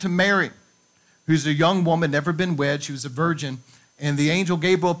appears to Mary, who's a young woman, never been wed. She was a virgin. And the angel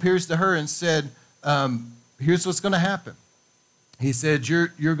Gabriel appears to her and said, here's what's going to happen. He said, you're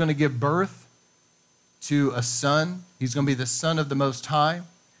going to give birth to a son. He's going to be the Son of the Most High.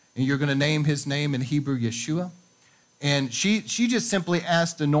 And you're going to name his name in Hebrew Yeshua. And she just simply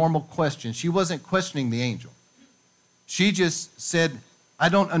asked a normal question. She wasn't questioning the angel. She just said, I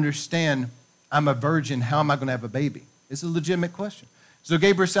don't understand. I'm a virgin. How am I going to have a baby? It's a legitimate question. So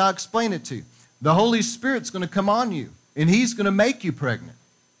Gabriel said, I'll explain it to you. The Holy Spirit's going to come on you, and he's going to make you pregnant.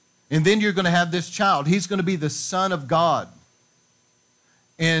 And then you're going to have this child. He's going to be the Son of God.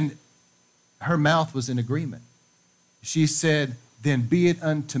 And her mouth was in agreement. She said, then be it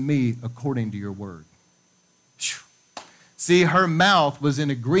unto me according to your word. See, her mouth was in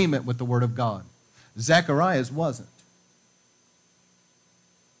agreement with the word of God. Zechariah's wasn't.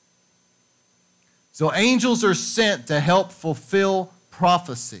 So angels are sent to help fulfill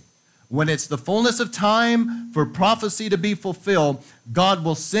prophecy. When it's the fullness of time for prophecy to be fulfilled, God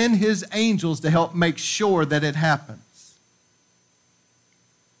will send his angels to help make sure that it happens.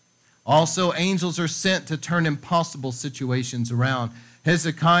 Also, angels are sent to turn impossible situations around.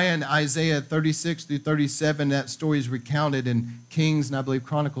 Hezekiah and Isaiah 36 through 37, that story is recounted in Kings and I believe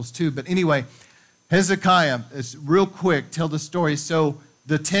Chronicles too. But anyway, Hezekiah, it's real quick, tell the story. So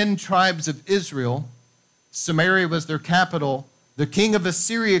the 10 tribes of Israel, Samaria was their capital. The king of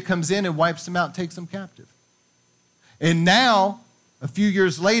Assyria comes in and wipes them out, takes them captive. And now, a few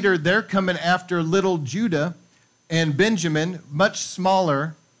years later, they're coming after little Judah and Benjamin, much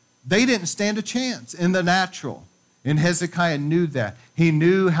smaller. They didn't stand a chance in the natural. And Hezekiah knew that. He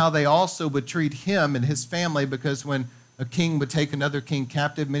knew how they also would treat him and his family, because when a king would take another king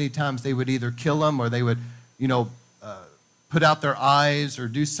captive, many times they would either kill him or they would, put out their eyes or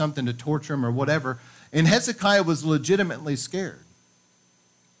do something to torture him or whatever. And Hezekiah was legitimately scared.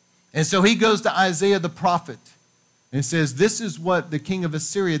 And so he goes to Isaiah the prophet and says, this is what the king of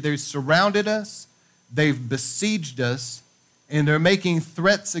Assyria, they've surrounded us, they've besieged us, and they're making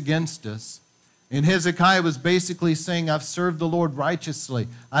threats against us. And Hezekiah was basically saying, I've served the Lord righteously.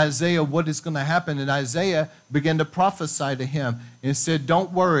 Isaiah, what is going to happen? And Isaiah began to prophesy to him and said,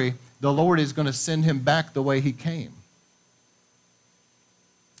 don't worry, the Lord is going to send him back the way he came.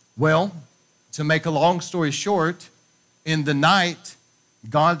 Well, to make a long story short, in the night,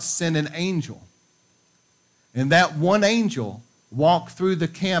 God sent an angel. And that one angel walked through the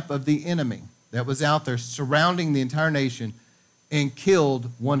camp of the enemy that was out there surrounding the entire nation and killed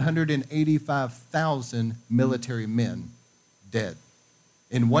 185,000 military men dead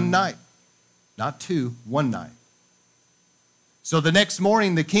in one night. Not two, one night. So the next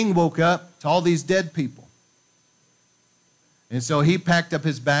morning, the king woke up to all these dead people. And so he packed up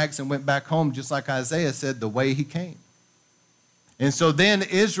his bags and went back home, just like Isaiah said, the way he came. And so then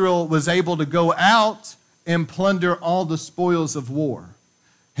Israel was able to go out and plunder all the spoils of war.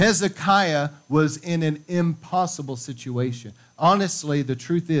 Hezekiah was in an impossible situation. Honestly, the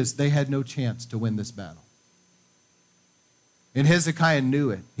truth is they had no chance to win this battle. And Hezekiah knew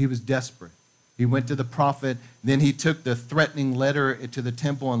it. He was desperate. He went to the prophet. Then he took the threatening letter to the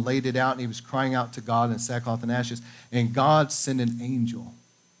temple and laid it out. And he was crying out to God in sackcloth and ashes. And God sent an angel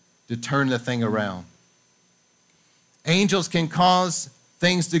to turn the thing around. Angels can cause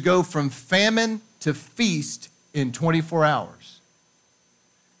things to go from famine to feast in 24 hours.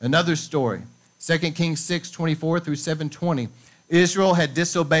 Another story, 2 Kings 6:24 through 7:20. Israel had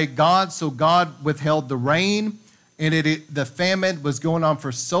disobeyed God, so God withheld the rain, and the famine was going on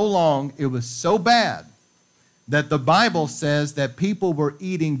for so long, it was so bad, that the Bible says that people were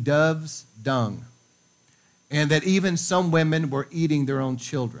eating dove's dung, and that even some women were eating their own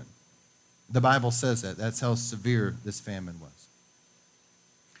children. The Bible says that. That's how severe this famine was.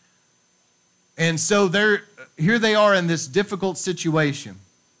 And so here they are in this difficult situation.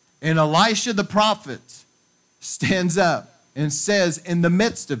 And Elisha the prophet stands up and says in the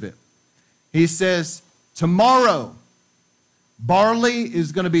midst of it, he says, tomorrow barley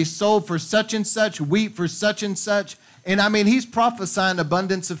is going to be sold for such and such, wheat for such and such. And I mean, he's prophesying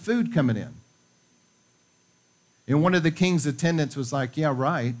abundance of food coming in. And one of the king's attendants was like, yeah,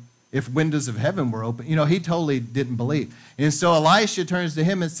 right. If windows of heaven were open. He totally didn't believe. And so Elisha turns to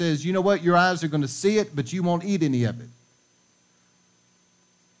him and says, you know what? Your eyes are going to see it, but you won't eat any of it.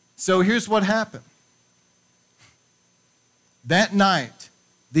 So here's what happened. That night,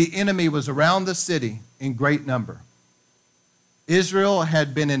 the enemy was around the city in great number. Israel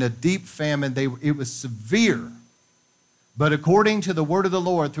had been in a deep famine. It was severe. But according to the word of the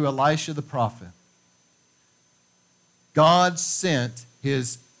Lord through Elisha the prophet, God sent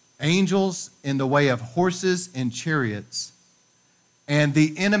his angels in the way of horses and chariots. And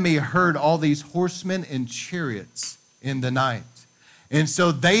the enemy heard all these horsemen and chariots in the night. And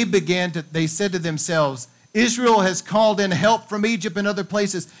so they said to themselves, Israel has called in help from Egypt and other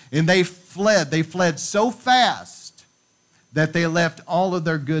places. And they fled. They fled so fast that they left all of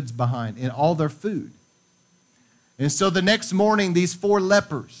their goods behind and all their food. And so the next morning, these 4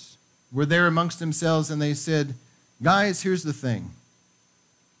 lepers were there amongst themselves, and they said, guys, here's the thing.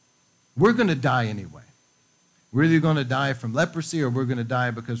 We're going to die anyway. We're either going to die from leprosy or we're going to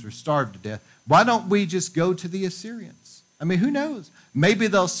die because we're starved to death. Why don't we just go to the Assyrians? I mean, who knows? Maybe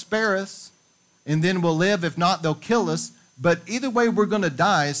they'll spare us and then we'll live. If not, they'll kill us. but either way, we're going to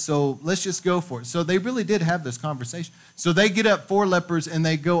die, so let's just go for it. So they really did have this conversation. So they get up 4 lepers, and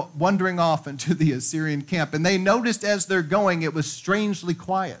they go wandering off into the Assyrian camp. And they noticed as they're going, it was strangely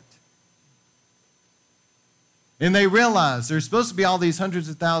quiet. And they realized there's supposed to be all these hundreds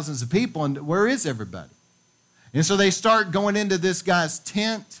of thousands of people, and where is everybody? And so they start going into this guy's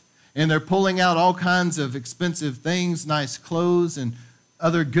tent, and they're pulling out all kinds of expensive things, nice clothes and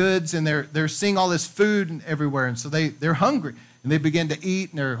other goods, and they're seeing all this food everywhere. And so they're hungry, and they begin to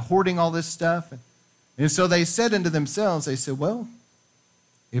eat, and they're hoarding all this stuff. And so they said unto themselves, they said, well,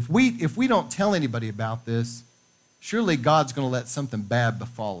 if we don't tell anybody about this, surely God's going to let something bad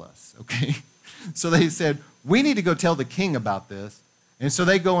befall us, okay? So they said, we need to go tell the king about this. And so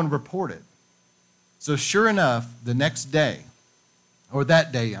they go and report it. So sure enough, that day,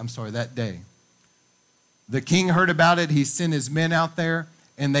 the king heard about it. He sent his men out there,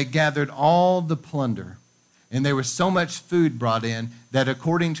 and they gathered all the plunder. And there was so much food brought in that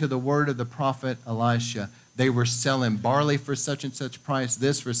according to the word of the prophet Elisha, they were selling barley for such and such price,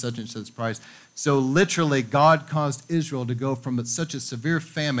 this for such and such price. So literally, God caused Israel to go from such a severe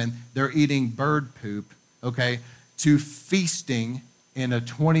famine, they're eating bird poop, okay, to feasting in a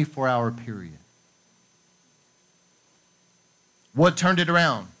 24-hour period. What turned it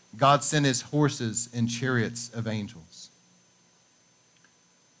around? God sent his horses and chariots of angels.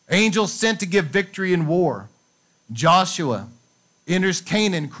 Angels sent to give victory in war. Joshua enters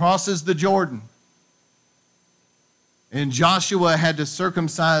Canaan, crosses the Jordan. And Joshua had to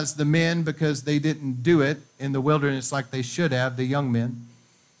circumcise the men because they didn't do it in the wilderness like they should have, the young men.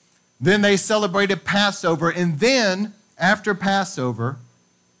 Then they celebrated Passover. And then, after Passover,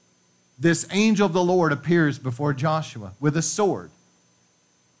 this angel of the Lord appears before Joshua with a sword.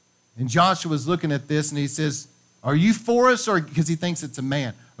 And Joshua's looking at this, and he says, are you for us, or because he thinks it's a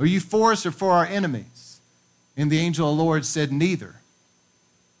man, are you for us or for our enemies? And the angel of the Lord said, neither.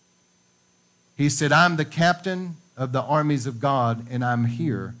 He said, I'm the captain of the armies of God, and I'm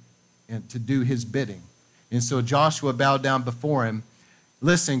here to do his bidding. And so Joshua bowed down before him.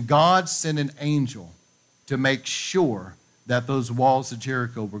 Listen, God sent an angel to make sure that those walls of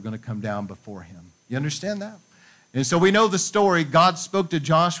Jericho were going to come down before him. You understand that? And so we know the story. God spoke to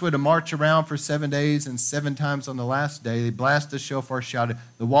Joshua to march around for 7 days, and 7 times on the last day, they blasted the shofar, shouted,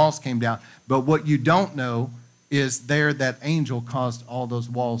 the walls came down. But what you don't know is there that angel caused all those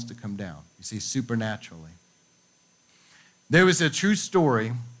walls to come down, you see, supernaturally. There was a true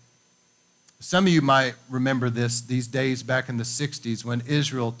story. Some of you might remember these days back in the 60s when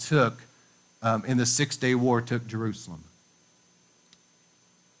Israel took, in the 6-day war, took Jerusalem.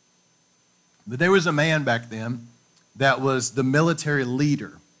 But there was a man back then that was the military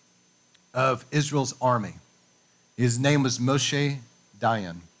leader of Israel's army. His name was Moshe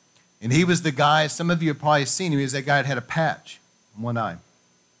Dayan. And he was the guy, some of you have probably seen him, he was that guy that had a patch on one eye.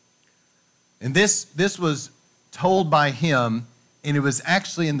 And this was told by him, and it was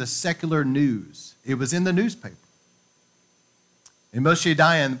actually in the secular news. It was in the newspaper. And Moshe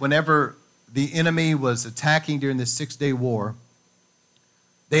Dayan, whenever the enemy was attacking during the 6-day war,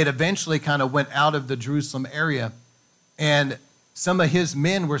 they had eventually kind of went out of the Jerusalem area, and some of his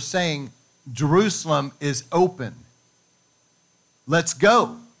men were saying, Jerusalem is open. Let's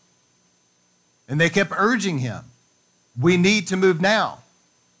go. And they kept urging him, we need to move now.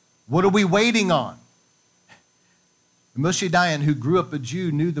 What are we waiting on? Moshe Dayan, who grew up a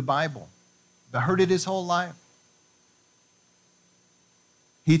Jew, knew the Bible, but heard it his whole life.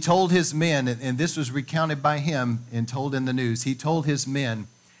 He told his men, and this was recounted by him and told in the news, he told his men,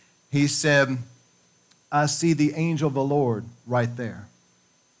 he said, I see the angel of the Lord right there.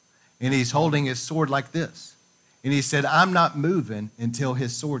 And he's holding his sword like this. And he said, I'm not moving until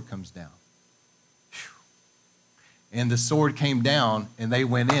his sword comes down. And the sword came down, and they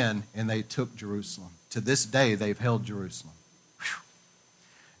went in, and they took Jerusalem. To this day, they've held Jerusalem.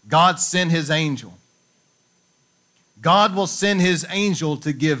 God sent his angel. God will send his angel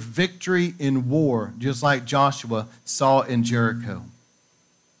to give victory in war, just like Joshua saw in Jericho.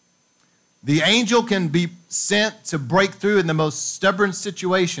 The angel can be sent to break through in the most stubborn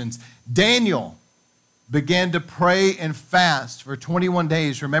situations. Daniel began to pray and fast for 21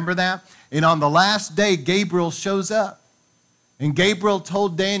 days. Remember that? And on the last day, Gabriel shows up. And Gabriel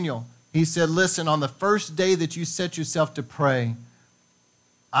told Daniel, he said, listen, on the first day that you set yourself to pray,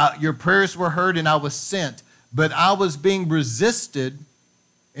 your prayers were heard and I was sent. But I was being resisted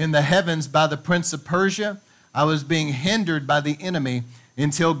in the heavens by the prince of Persia. I was being hindered by the enemy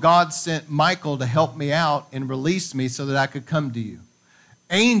until God sent Michael to help me out and release me so that I could come to you.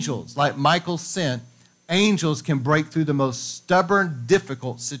 Angels, like Michael sent, angels can break through the most stubborn,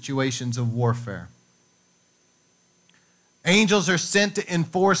 difficult situations of warfare. Angels are sent to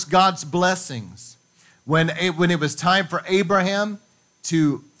enforce God's blessings. When it was time for Abraham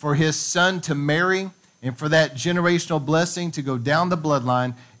for his son to marry and for that generational blessing to go down the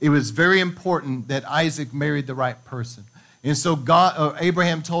bloodline, it was very important that Isaac married the right person. And so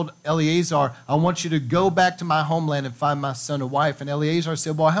Abraham told Eliezer, I want you to go back to my homeland and find my son a wife. And Eliezer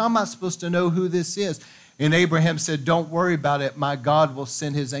said, well, how am I supposed to know who this is? And Abraham said, don't worry about it. My God will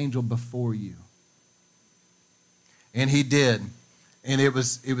send his angel before you. And he did. And it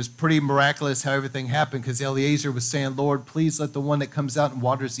was pretty miraculous how everything happened, because Eliezer was saying, Lord, please let the one that comes out and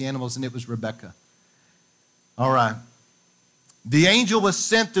waters the animals. And it was Rebekah. All right. The angel was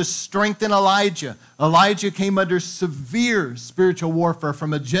sent to strengthen Elijah. Elijah came under severe spiritual warfare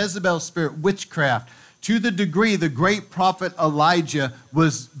from a Jezebel spirit, witchcraft, to the degree the great prophet Elijah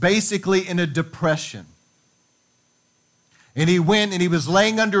was basically in a depression. And he went and he was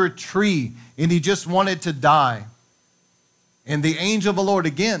laying under a tree and he just wanted to die. And the angel of the Lord,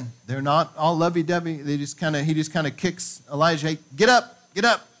 again, they're not all lovey-dovey. He just kind of kicks Elijah, hey, get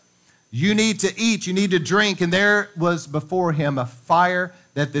up. You need to eat, you need to drink. And there was before him a fire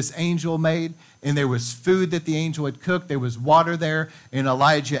that this angel made, and there was food that the angel had cooked. There was water there, and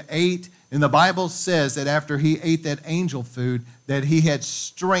Elijah ate. And the Bible says that after he ate that angel food, that he had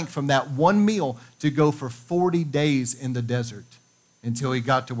strength from that one meal to go for 40 days in the desert until he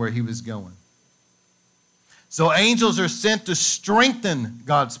got to where he was going. So angels are sent to strengthen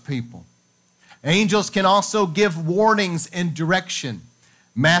God's people. Angels can also give warnings and direction.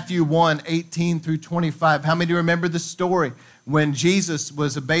 Matthew 1, 18 through 25. How many remember the story when Jesus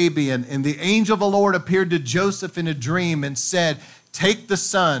was a baby and the angel of the Lord appeared to Joseph in a dream and said, take the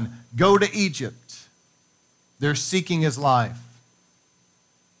son, go to Egypt. They're seeking his life.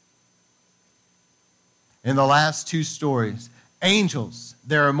 In the last two stories, angels,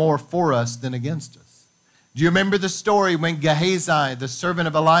 there are more for us than against us. Do you remember the story when Gehazi, the servant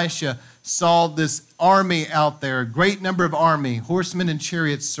of Elisha, saw this army out there, a great number of army, horsemen and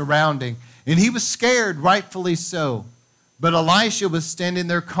chariots surrounding, and he was scared, rightfully so. But Elisha was standing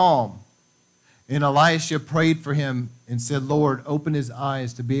there calm. And Elisha prayed for him and said, Lord, open his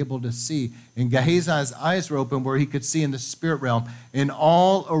eyes to be able to see. And Gehazi's eyes were open where he could see in the spirit realm. And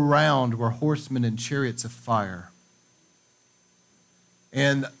all around were horsemen and chariots of fire.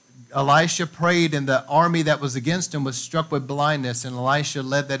 And Elisha prayed, and the army that was against him was struck with blindness, and Elisha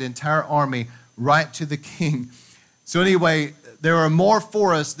led that entire army right to the king. So anyway, there are more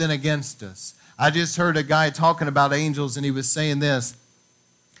for us than against us. I just heard a guy talking about angels, and he was saying this.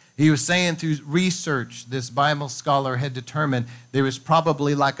 He was saying through research, this Bible scholar had determined there was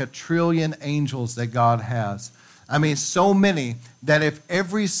probably like 1 trillion angels that God has. I mean, so many that if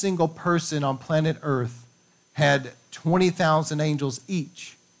every single person on planet Earth had 20,000 angels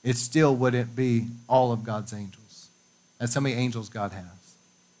each, it still wouldn't be all of God's angels. That's how many angels God has.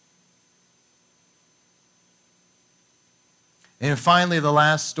 And finally, the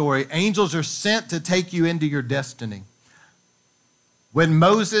last story. Angels are sent to take you into your destiny. When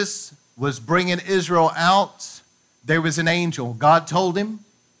Moses was bringing Israel out, there was an angel. God told him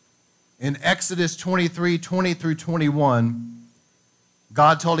in Exodus 23, 20 through 21,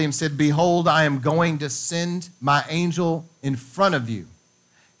 God told him, said, behold, I am going to send my angel in front of you.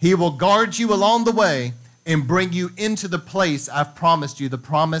 He will guard you along the way and bring you into the place I've promised you, the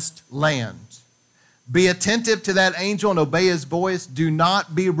promised land. Be attentive to that angel and obey his voice. Do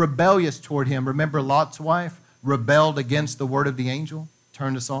not be rebellious toward him. Remember Lot's wife rebelled against the word of the angel,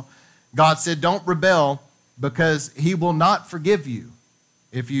 turned us off. God said, don't rebel, because he will not forgive you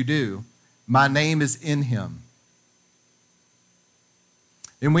if you do. My name is in him.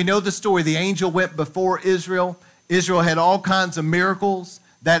 And we know the story. The angel went before Israel. Israel had all kinds of miracles.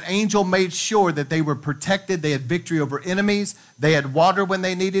 That angel made sure that they were protected. They had victory over enemies. They had water when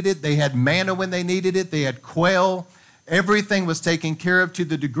they needed it. They had manna when they needed it. They had quail. Everything was taken care of to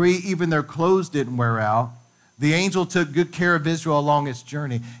the degree even their clothes didn't wear out. The angel took good care of Israel along its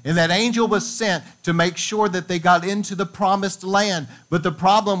journey. And that angel was sent to make sure that they got into the promised land. But the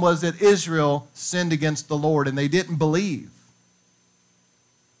problem was that Israel sinned against the Lord and they didn't believe.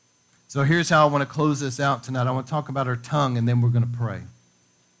 So here's how I want to close this out tonight. I want to talk about our tongue, and then we're going to pray.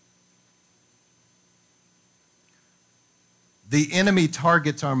 The enemy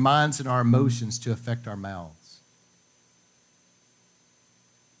targets our minds and our emotions to affect our mouths.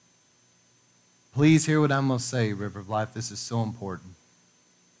 Please hear what I'm going to say, River of Life. This is so important.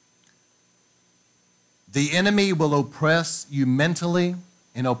 The enemy will oppress you mentally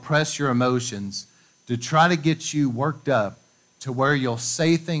and oppress your emotions to try to get you worked up to where you'll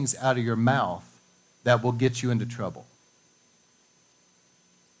say things out of your mouth that will get you into trouble.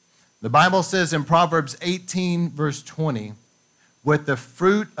 The Bible says in Proverbs 18, verse 20, with the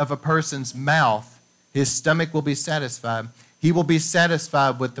fruit of a person's mouth, his stomach will be satisfied. He will be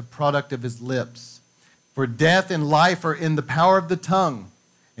satisfied with the product of his lips. For death and life are in the power of the tongue,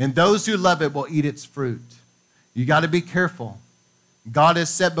 and those who love it will eat its fruit. You got to be careful. God has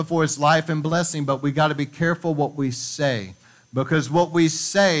set before us life and blessing, but we got to be careful what we say. Because what we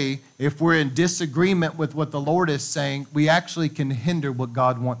say, if we're in disagreement with what the Lord is saying, we actually can hinder what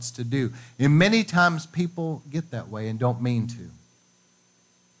God wants to do. And many times people get that way and don't mean to.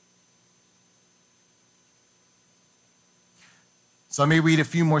 So let me read a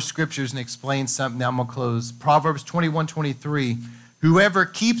few more scriptures and explain something. Now I'm going to close. Proverbs 21:23. Whoever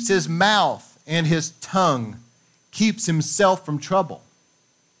keeps his mouth and his tongue keeps himself from trouble.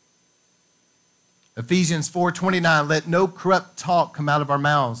 Ephesians 4:29. Let no corrupt talk come out of our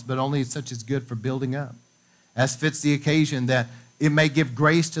mouths, but only such as good for building up, as fits the occasion, that it may give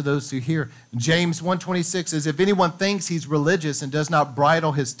grace to those who hear. James 1:26 says, if anyone thinks he's religious and does not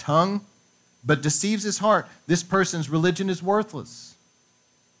bridle his tongue, but deceives his heart, this person's religion is worthless.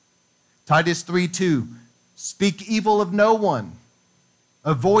 Titus 3:2, speak evil of no one.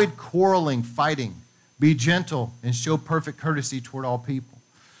 Avoid quarreling, fighting. Be gentle and show perfect courtesy toward all people.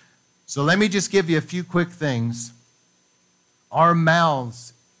 So let me just give you a few quick things. Our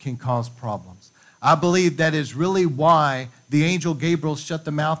mouths can cause problems. I believe that is really why the angel Gabriel shut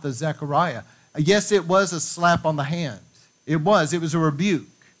the mouth of Zechariah. Yes, it was a slap on the hand. It was a rebuke.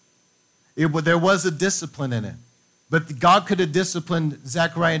 There was a discipline in it. But God could have disciplined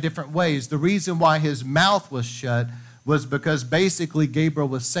Zechariah in different ways. The reason why his mouth was shut was because basically Gabriel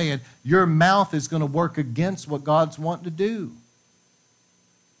was saying, your mouth is going to work against what God's wanting to do.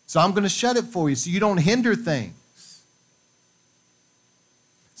 So I'm going to shut it for you so you don't hinder things.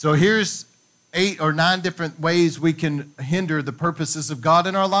 So here's 8 or 9 different ways we can hinder the purposes of God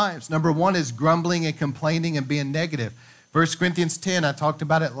in our lives. Number 1 is grumbling and complaining and being negative. 1 Corinthians 10, I talked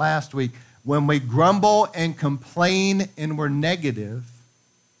about it last week. When we grumble and complain and we're negative,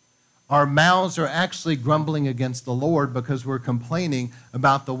 our mouths are actually grumbling against the Lord because we're complaining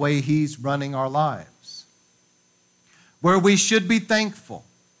about the way He's running our lives. Where we should be thankful.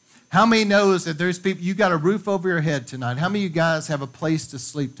 How many knows that there's people, you got a roof over your head tonight? How many of you guys have a place to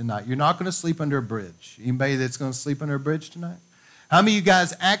sleep tonight? You're not going to sleep under a bridge. Anybody that's going to sleep under a bridge tonight? How many of you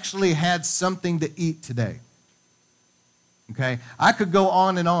guys actually had something to eat today? Okay, I could go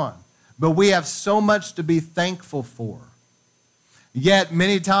on, but we have so much to be thankful for. Yet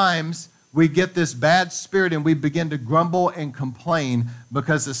many times we get this bad spirit and we begin to grumble and complain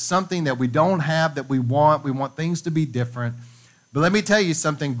because of something that we don't have that we want. We want things to be different. But let me tell you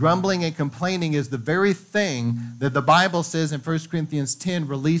something, grumbling and complaining is the very thing that the Bible says in 1 Corinthians 10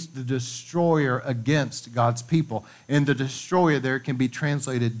 released the destroyer against God's people. And the destroyer there can be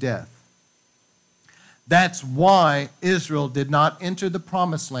translated death. That's why Israel did not enter the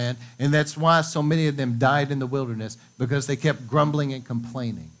promised land, and that's why so many of them died in the wilderness, because they kept grumbling and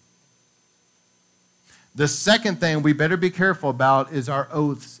complaining. The second thing we better be careful about is our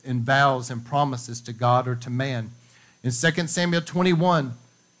oaths and vows and promises to God or to man. In 2 Samuel 21,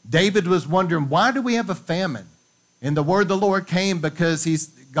 David was wondering, why do we have a famine? And the word of the Lord came because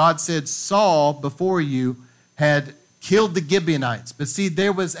God said, Saul before you had killed the Gibeonites. But see,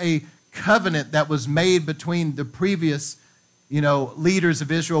 there was a covenant that was made between the previous, leaders of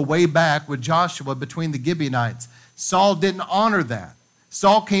Israel way back with Joshua between the Gibeonites. Saul didn't honor that.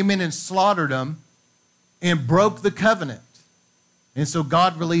 Saul came in and slaughtered them and broke the covenant. And so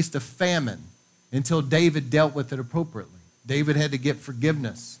God released a famine until David dealt with it appropriately. David had to get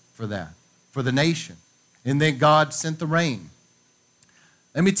forgiveness for that, for the nation. And then God sent the rain.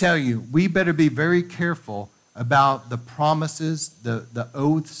 Let me tell you, we better be very careful about the promises, the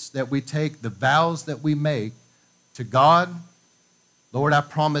oaths that we take, the vows that we make to God. Lord, I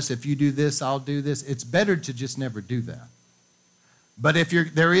promise if you do this, I'll do this. It's better to just never do that. But if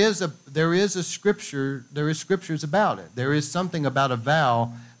there is scriptures about it. There is something about a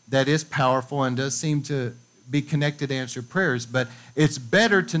vow that is powerful and does seem to be connected to answer prayers. But it's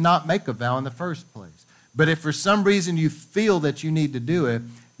better to not make a vow in the first place. But if for some reason you feel that you need to do it,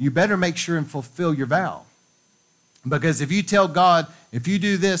 you better make sure and fulfill your vow. Because if you tell God, if you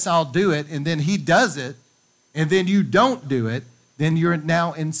do this, I'll do it, and then He does it, and then you don't do it, then you're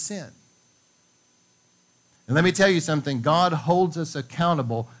now in sin. And let me tell you something. God holds us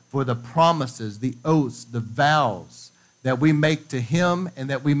accountable for the promises, the oaths, the vows that we make to Him and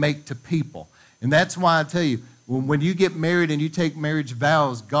that we make to people. And that's why I tell you, when you get married and you take marriage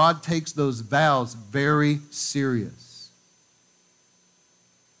vows, God takes those vows very serious.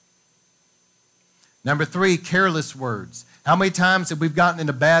 Number 3, careless words. How many times have we gotten in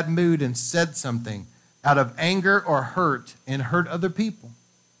a bad mood and said something out of anger or hurt and hurt other people?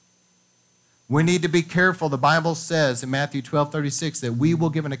 We need to be careful. The Bible says in Matthew 12:36 that we will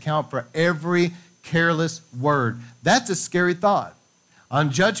give an account for every careless word. That's a scary thought. On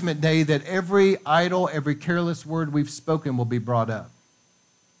Judgment Day, that every idle, every careless word we've spoken will be brought up.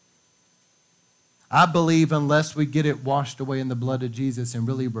 I believe unless we get it washed away in the blood of Jesus and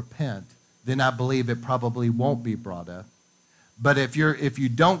really repent, then I believe it probably won't be brought up. But if you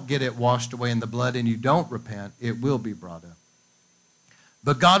don't get it washed away in the blood and you don't repent, it will be brought up.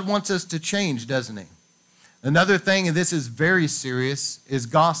 But God wants us to change, doesn't he? Another thing, and this is very serious, is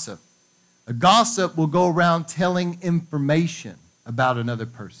gossip. A gossip will go around telling information about another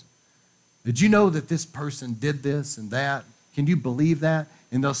person. Did you know that this person did this and that? Can you believe that?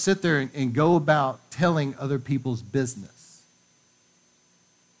 And they'll sit there and go about telling other people's business.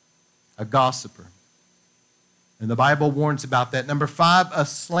 A gossiper. And the Bible warns about that. Number 5, a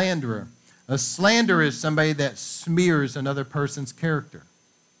slanderer. A slanderer is somebody that smears another person's character.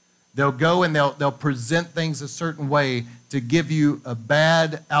 They'll go and they'll present things a certain way to give you a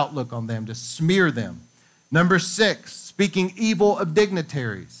bad outlook on them, to smear them. Number 6, speaking evil of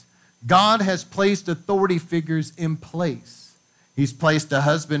dignitaries. God has placed authority figures in place. He's placed a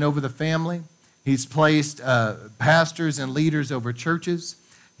husband over the family. He's placed pastors and leaders over churches.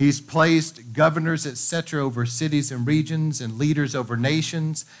 He's placed governors, etc., over cities and regions and leaders over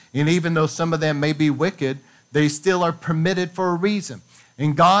nations. And even though some of them may be wicked, they still are permitted for a reason.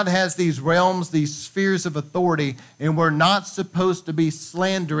 And God has these realms, these spheres of authority, and we're not supposed to be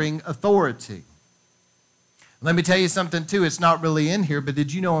slandering authority. Let me tell you something, too. It's not really in here, but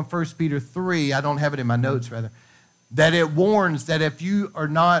did you know in 1 Peter 3, I don't have it in my notes, rather, that it warns that if you are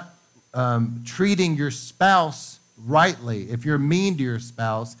not treating your spouse rightly, if you're mean to your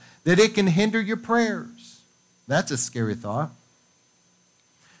spouse, that it can hinder your prayers. That's a scary thought.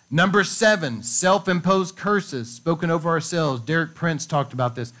 Number 7, self-imposed curses spoken over ourselves. Derek Prince talked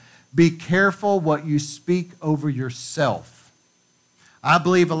about this. Be careful what you speak over yourself. I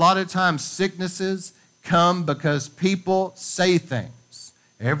believe a lot of times sicknesses come because people say things.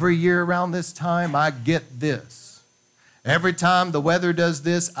 Every year around this time, I get this. Every time the weather does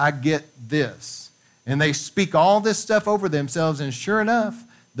this, I get this. And they speak all this stuff over themselves, and sure enough,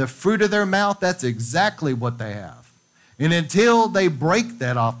 the fruit of their mouth, that's exactly what they have. And until they break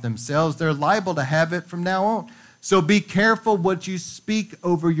that off themselves, they're liable to have it from now on. So be careful what you speak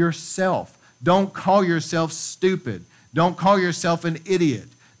over yourself. Don't call yourself stupid. Don't call yourself an idiot.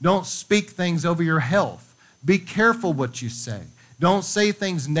 Don't speak things over your health. Be careful what you say. Don't say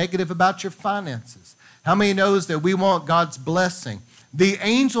things negative about your finances. How many knows that we want God's blessing? The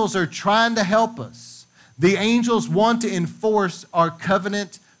angels are trying to help us. The angels want to enforce our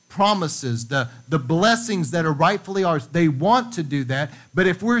covenant promises, the blessings that are rightfully ours. They want to do that. But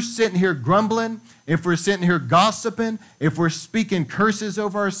if we're sitting here grumbling, if we're sitting here gossiping, if we're speaking curses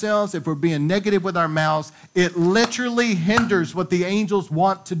over ourselves, if we're being negative with our mouths, it literally hinders what the angels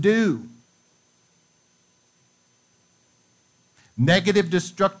want to do. Negative,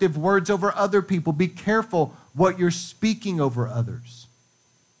 destructive words over other people. Be careful what you're speaking over others.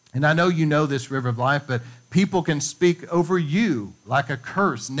 And I know you know this, River of Life, but people can speak over you like a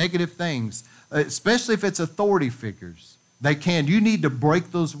curse, negative things, especially if it's authority figures. They can. You need to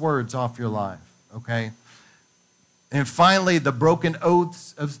break those words off your life, okay? And finally, the broken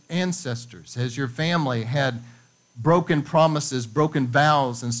oaths of ancestors. Has your family had broken promises, broken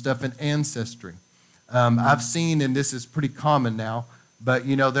vows and stuff in ancestry? I've seen, and this is pretty common now, but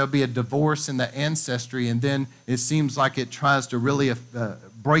there'll be a divorce in the ancestry, and then it seems like it tries to really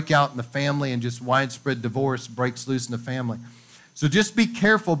break out in the family, and just widespread divorce breaks loose in the family. So just be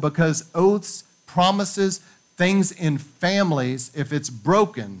careful, because oaths, promises, things in families, if it's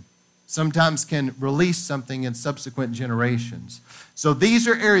broken, sometimes can release something in subsequent generations. So these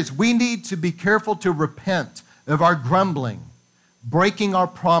are areas we need to be careful to repent of our grumbling, breaking our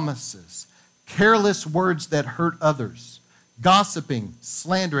promises, careless words that hurt others, gossiping,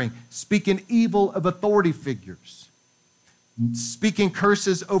 slandering, speaking evil of authority figures, speaking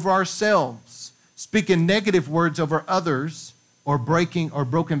curses over ourselves, speaking negative words over others, or breaking or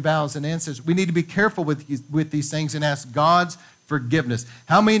broken vows and ancestors. We need to be careful with these things and ask God's forgiveness.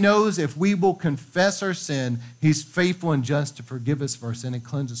 How many knows if we will confess our sin, he's faithful and just to forgive us for our sin and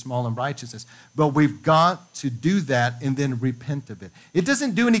cleanse us from all unrighteousness. But we've got to do that and then repent of it. It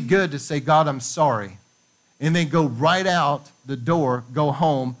doesn't do any good to say, God, I'm sorry, and then go right out the door, go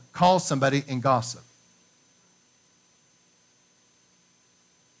home, call somebody, and gossip.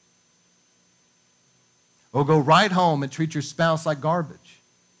 Or go right home and treat your spouse like garbage.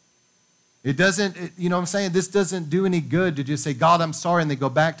 It doesn't, you know what I'm saying? This doesn't do any good to just say, God, I'm sorry, and they go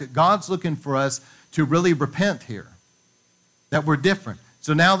back to it. God's looking for us to really repent here, that we're different.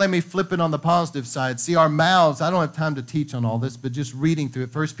 So now let me flip it on the positive side. See, our mouths, I don't have time to teach on all this, but just reading through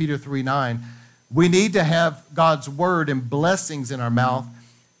it, 1 Peter 3:9, we need to have God's word and blessings in our mouth.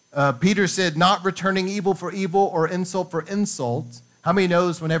 Peter said, not returning evil for evil or insult for insult. How many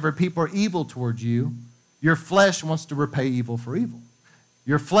knows whenever people are evil towards you, your flesh wants to repay evil for evil?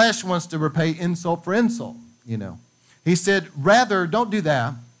 Your flesh wants to repay insult for insult, you know. He said, rather, don't do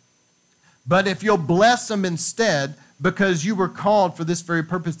that. But if you'll bless them instead, because you were called for this very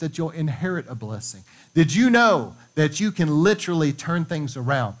purpose, that you'll inherit a blessing. Did you know that you can literally turn things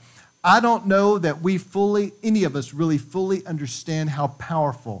around? I don't know that any of us really fully understand how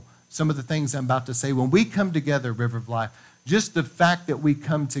powerful some of the things I'm about to say. When we come together, River of Life, just the fact that we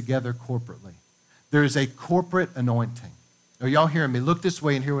come together corporately, there's a corporate anointing. Are y'all hearing me? Look this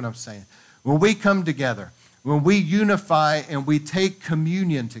way and hear what I'm saying. When we come together, when we unify and we take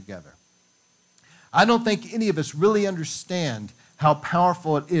communion together, I don't think any of us really understand how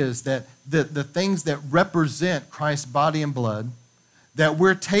powerful it is that the things that represent Christ's body and blood, that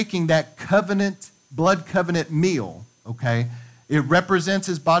we're taking that blood covenant meal, okay? It represents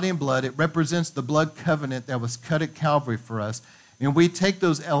his body and blood. It represents the blood covenant that was cut at Calvary for us. And we take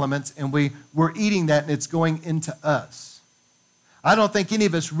those elements and we're eating that, and it's going into us. I don't think any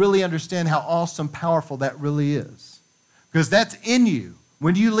of us really understand how awesome, powerful that really is. Because that's in you.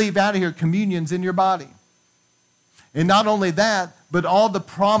 When you leave out of here, communion's in your body. And not only that, but all the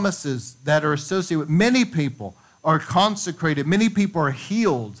promises that are associated with many people are consecrated. Many people are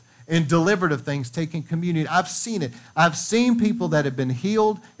healed and delivered of things taking communion. I've seen it. I've seen people that have been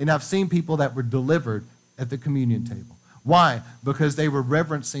healed, and I've seen people that were delivered at the communion table. Why? Because they were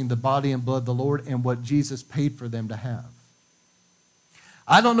reverencing the body and blood of the Lord and what Jesus paid for them to have.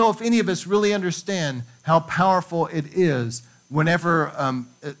 I don't know if any of us really understand how powerful it is whenever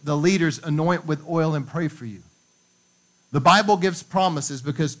the leaders anoint with oil and pray for you. The Bible gives promises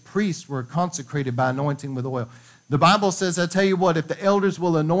because priests were consecrated by anointing with oil. The Bible says, I tell you what, if the elders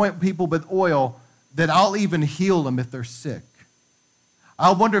will anoint people with oil, that I'll even heal them if they're sick.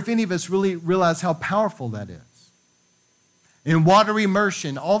 I wonder if any of us really realize how powerful that is. In water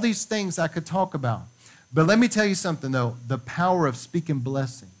immersion, all these things I could talk about. But let me tell you something, though, the power of speaking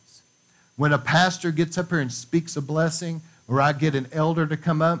blessings. When a pastor gets up here and speaks a blessing, or I get an elder to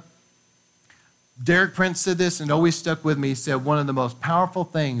come up, Derek Prince said this and it always stuck with me. He said, one of the most powerful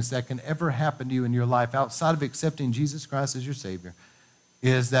things that can ever happen to you in your life outside of accepting Jesus Christ as your Savior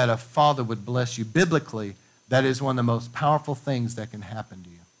is that a father would bless you. Biblically, that is one of the most powerful things that can happen to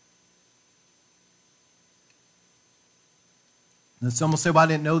you. And someone will say, well, I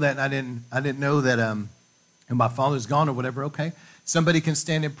didn't know that, and I didn't know that and my father's gone or whatever. Okay, somebody can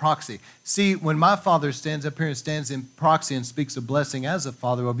stand in proxy. See, when my father stands up here and stands in proxy and speaks a blessing as a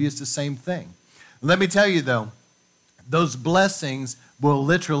father of you, it's the same thing. Let me tell you, though, those blessings will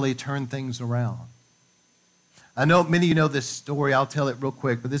literally turn things around. I know many of you know this story. I'll tell it real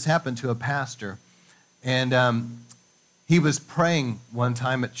quick, but this happened to a pastor. And he was praying one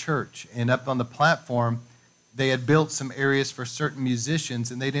time at church, and up on the platform, they had built some areas for certain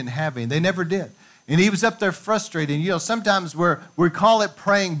musicians, and they didn't have any. They never did. And he was up there frustrated. You know, sometimes we call it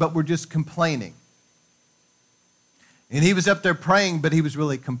praying, but we're just complaining. And he was up there praying, but he was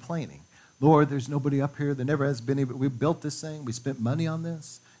really complaining. Lord, there's nobody up here. There never has been anybody. We built this thing. We spent money on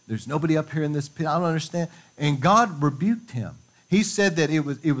this. There's nobody up here in this pit. I don't understand. And God rebuked him. He said that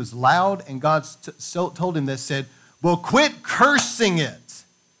it was loud, and God told him that, said, well, quit cursing it.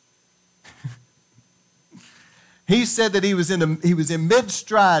 He said that he was in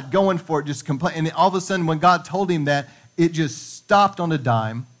mid-stride going for it, just complaining. And all of a sudden, when God told him that, it just stopped on a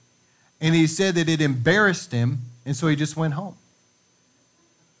dime. And he said that it embarrassed him, and so he just went home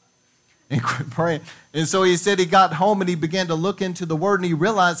and quit praying. And so he said he got home and he began to look into the word, and he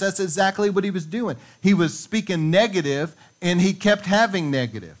realized that's exactly what he was doing. He was speaking negative, and he kept having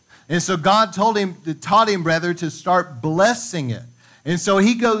negative. And so God taught him to start blessing it. And so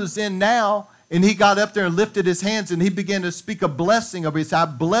he goes in now, and he got up there and lifted his hands, and he began to speak a blessing over. He said, I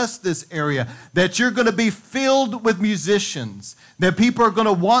bless this area, that you're going to be filled with musicians, that people are going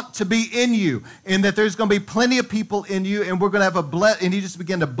to want to be in you, and that there's going to be plenty of people in you, and we're going to have a bless. And he just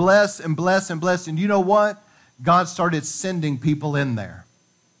began to bless and bless and bless. And you know what? God started sending people in there.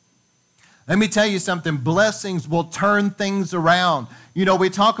 Let me tell you something. Blessings will turn things around. You know, we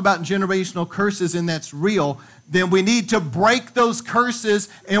talk about generational curses, and that's real. Then we need to break those curses,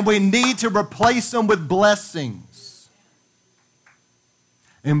 and we need to replace them with blessings.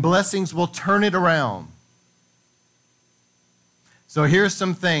 And blessings will turn it around. So here's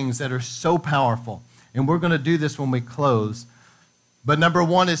some things that are so powerful, and we're going to do this when we close. But number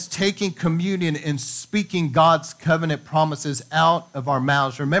one is taking communion and speaking God's covenant promises out of our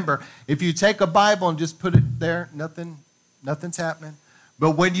mouths. Remember, if you take a Bible and just put it there, nothing's happening.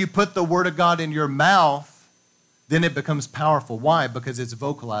 But when you put the Word of God in your mouth, then it becomes powerful. Why? Because it's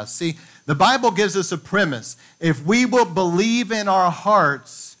vocalized. See, the Bible gives us a premise. If we will believe in our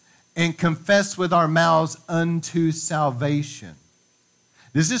hearts and confess with our mouths unto salvation.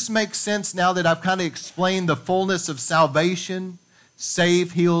 Does this make sense now that I've kind of explained the fullness of salvation?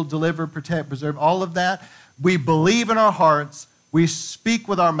 Save, heal, deliver, protect, preserve, all of that. We believe in our hearts, we speak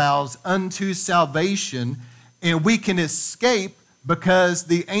with our mouths unto salvation, and we can escape because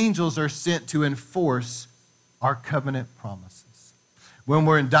the angels are sent to enforce our covenant promises. When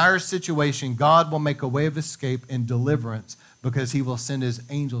we're in dire situation, God will make a way of escape and deliverance because he will send his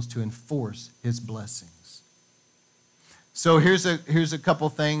angels to enforce his blessings. So here's a couple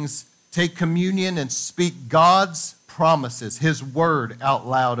things. Take communion and speak God's promises, his word out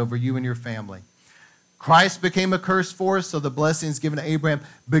loud over you and your family. Christ became a curse for us, so the blessings given to Abraham.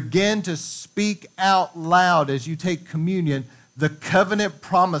 Begin to speak out loud as you take communion the covenant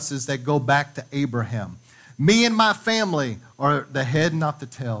promises that go back to Abraham. Me and my family are the head, not the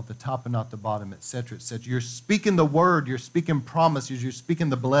tail, the top and not the bottom, etc., etc. You're speaking the word, you're speaking promises, you're speaking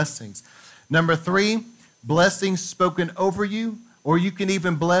the blessings. Number 3, blessings spoken over you, or you can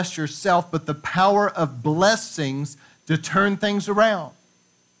even bless yourself, but the power of blessings to turn things around.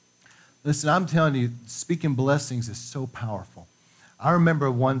 Listen, I'm telling you, speaking blessings is so powerful. I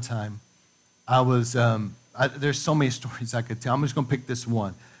remember one time there's so many stories I could tell. I'm just going to pick this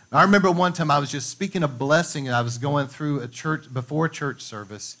one. I remember one time I was just speaking a blessing, and I was going through a church, before a church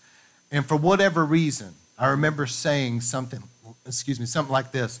service, and for whatever reason, I remember saying something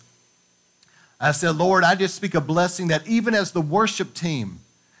like this. I said, Lord, I just speak a blessing that even as the worship team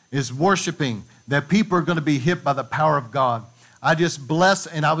is worshiping, that people are going to be hit by the power of God. I just bless,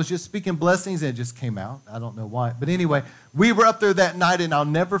 and I was just speaking blessings, and it just came out. I don't know why. But anyway, we were up there that night, and I'll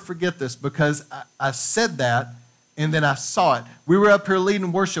never forget this because I said that, and then I saw it. We were up here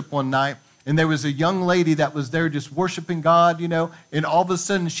leading worship one night, and there was a young lady that was there just worshiping God, and all of a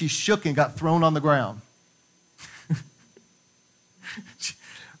sudden she shook and got thrown on the ground.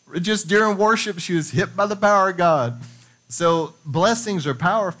 Just during worship, she was hit by the power of God. So blessings are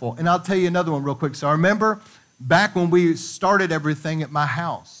powerful. And I'll tell you another one real quick. So I remember back when we started everything at my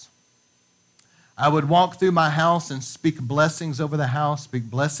house, I would walk through my house and speak blessings over the house, speak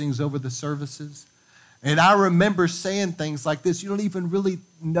blessings over the services. And I remember saying things like this. You don't even really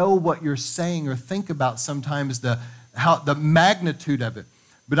know what you're saying or think about sometimes the magnitude of it.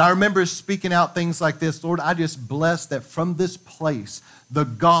 But I remember speaking out things like this. Lord, I just bless that from this place, the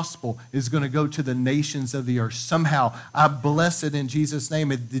gospel is going to go to the nations of the earth. Somehow, I bless it in Jesus' name.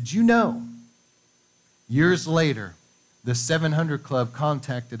 And did you know, years later, the 700 Club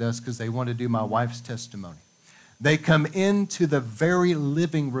contacted us because they wanted to do my wife's testimony. They come into the very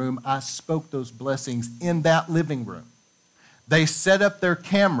living room. I spoke those blessings in that living room. They set up their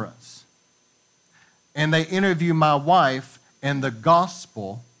cameras, and they interview my wife, and the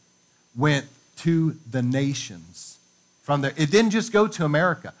gospel went to the nations from there. It didn't just go to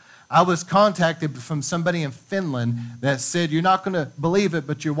America. I was contacted from somebody in Finland that said, you're not going to believe it,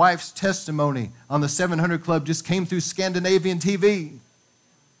 but your wife's testimony on the 700 Club just came through Scandinavian TV.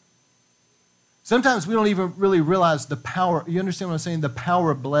 Sometimes we don't even really realize the power. You understand what I'm saying? The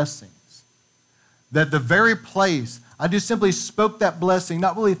power of blessings. That the very place, I just simply spoke that blessing,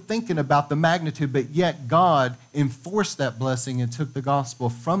 not really thinking about the magnitude, but yet God enforced that blessing and took the gospel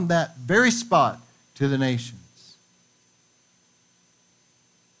from that very spot to the nations.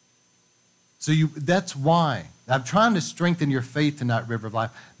 So that's why. I'm trying to strengthen your faith tonight, River of Life.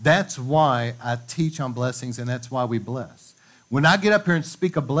 That's why I teach on blessings, and that's why we bless. When I get up here and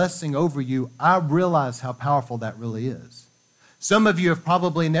speak a blessing over you, I realize how powerful that really is. Some of you have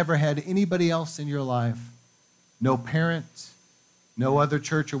probably never had anybody else in your life, no parents, no other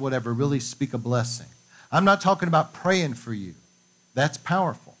church or whatever, really speak a blessing. I'm not talking about praying for you. That's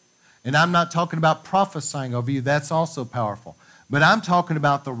powerful. And I'm not talking about prophesying over you. That's also powerful. But I'm talking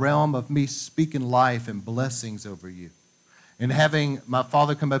about the realm of me speaking life and blessings over you. And having my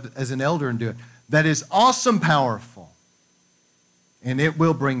father come up as an elder and do it. That is awesome powerful. And it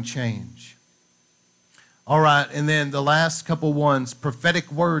will bring change. All right, and then the last couple ones, prophetic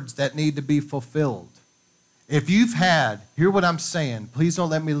words that need to be fulfilled. If you've had, hear what I'm saying, please don't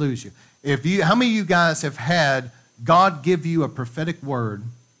let me lose you. How many of you guys have had God give you a prophetic word,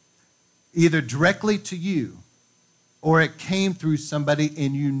 either directly to you, or it came through somebody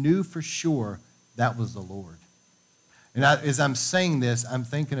and you knew for sure that was the Lord? And as I'm saying this, I'm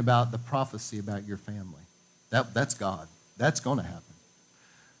thinking about the prophecy about your family. That's God. That's going to happen.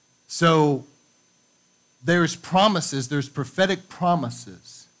 So there's promises, there's prophetic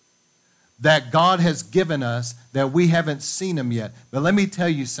promises that God has given us that we haven't seen them yet. But let me tell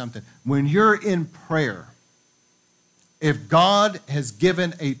you something. When you're in prayer, if God has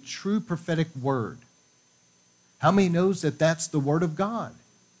given a true prophetic word, how many knows that that's the word of God?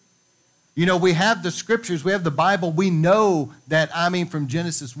 You know, we have the scriptures, we have the Bible. We know that, from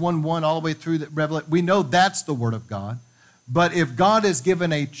Genesis 1:1 all the way through the Revelation, we know that's the word of God. But if God has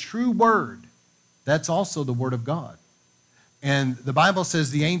given a true word, that's also the word of God. And the Bible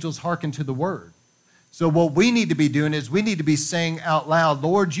says the angels hearken to the word. So what we need to be doing is we need to be saying out loud,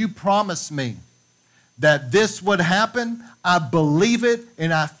 Lord, you promised me that this would happen. I believe it,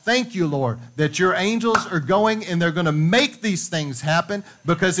 and I thank you, Lord, that your angels are going and they're going to make these things happen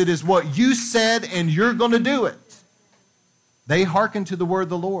because it is what you said and you're going to do it. They hearken to the word of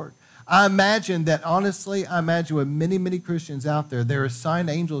the Lord. I imagine with many, many Christians out there, they're assigned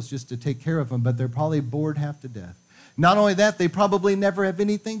angels just to take care of them, but they're probably bored half to death. Not only that, they probably never have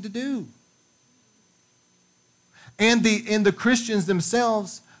anything to do. And the Christians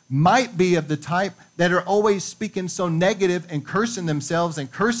themselves might be of the type that are always speaking so negative and cursing themselves and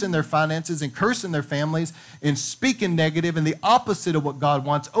cursing their finances and cursing their families and speaking negative and the opposite of what God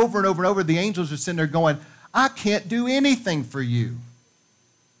wants over and over and over. The angels are sitting there going, I can't do anything for you.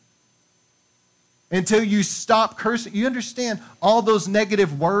 Until you stop cursing. You understand, all those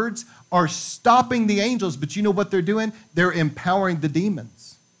negative words are stopping the angels, but you know what they're doing? They're empowering the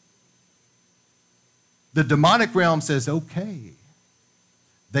demons. The demonic realm says, okay.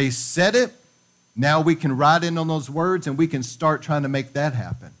 They said it. Now we can ride in on those words and we can start trying to make that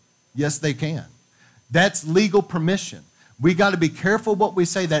happen. Yes, they can. That's legal permission. We got to be careful what we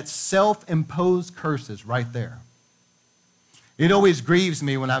say. That's self-imposed curses right there. It always grieves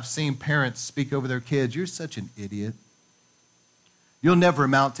me when I've seen parents speak over their kids. You're such an idiot. You'll never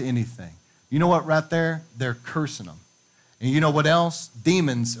amount to anything. You know what right there? They're cursing them. And you know what else?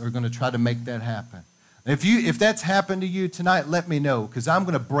 Demons are going to try to make that happen. If that's happened to you tonight, let me know, because I'm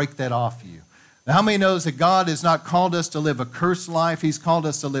going to break that off you. Now, how many knows that God has not called us to live a cursed life? He's called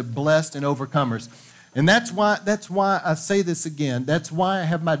us to live blessed and overcomers. And that's why I say this again. That's why I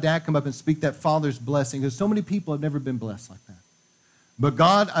have my dad come up and speak that Father's blessing, because so many people have never been blessed like that. But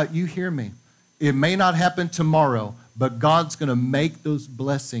God, you hear me. It may not happen tomorrow, but God's going to make those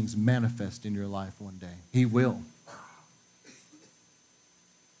blessings manifest in your life one day. He will.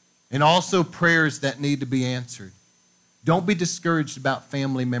 And also prayers that need to be answered. Don't be discouraged about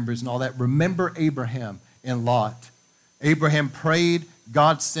family members and all that. Remember Abraham and Lot. Abraham prayed,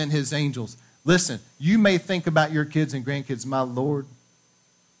 God sent his angels. Listen, you may think about your kids and grandkids, my Lord,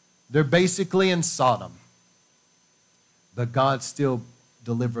 they're basically in Sodom. But God still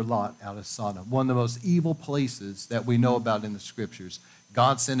delivered Lot out of Sodom, one of the most evil places that we know about in the scriptures.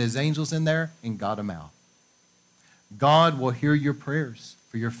 God sent his angels in there and got them out. God will hear your prayers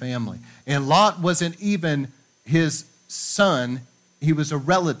for your family. And Lot wasn't even his son, he was a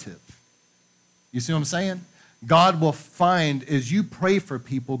relative. You see what I'm saying? God will find, as you pray for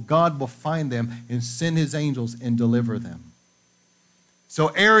people, God will find them and send his angels and deliver them. So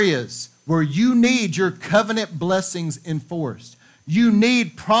areas where you need your covenant blessings enforced, you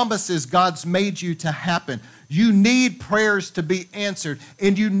need promises God's made you to happen, you need prayers to be answered,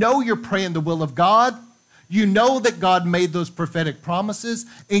 and you know you're praying the will of God. You know that God made those prophetic promises,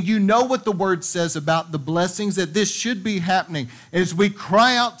 and you know what the word says about the blessings, that this should be happening. As we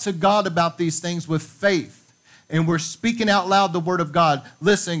cry out to God about these things with faith, and we're speaking out loud the word of God,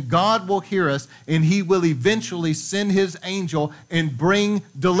 listen, God will hear us, and he will eventually send his angel and bring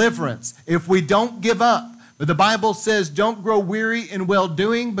deliverance if we don't give up. But the Bible says, don't grow weary in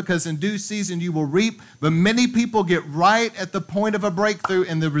well-doing, because in due season you will reap. But many people get right at the point of a breakthrough,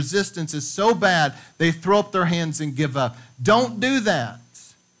 and the resistance is so bad, they throw up their hands and give up. Don't do that.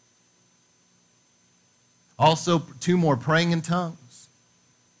 Also, two more, praying in tongues.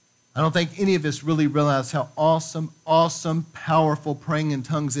 I don't think any of us really realize how awesome, powerful praying in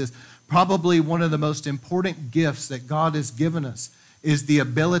tongues is. Probably one of the most important gifts that God has given us is the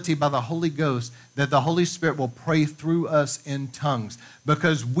ability by the Holy Ghost that the Holy Spirit will pray through us in tongues,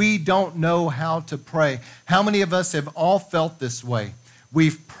 because we don't know how to pray. How many of us have all felt this way?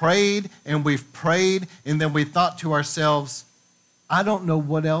 We've prayed, and then we thought to ourselves, I don't know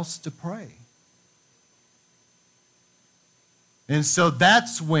what else to pray. And so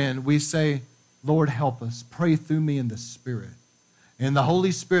that's when we say, Lord, help us. Pray through me in the Spirit. And the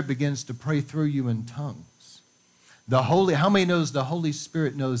Holy Spirit begins to pray through you in tongues. How many knows the Holy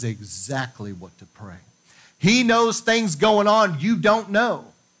Spirit knows exactly what to pray? He knows things going on you don't know.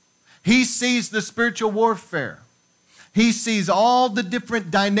 He sees the spiritual warfare. He sees all the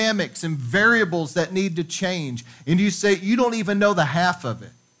different dynamics and variables that need to change. And you say, you don't even know the half of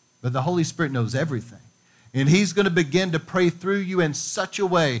it. But the Holy Spirit knows everything. And he's going to begin to pray through you in such a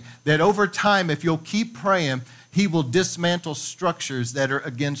way that over time, if you'll keep praying, he will dismantle structures that are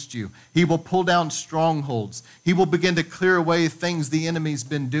against you. He will pull down strongholds. He will begin to clear away things the enemy's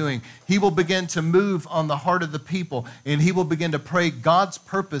been doing. He will begin to move on the heart of the people. And he will begin to pray God's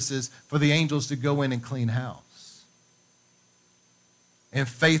purposes for the angels to go in and clean house. And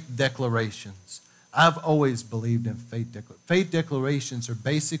faith declarations. I've always believed in faith declarations. Faith declarations are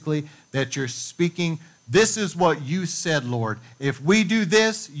basically that you're speaking, this is what you said, Lord. If we do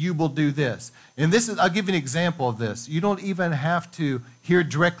this, you will do this. And this is, I'll give you an example of this. You don't even have to hear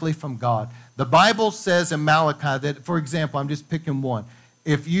directly from God. The Bible says in Malachi that, for example, I'm just picking one.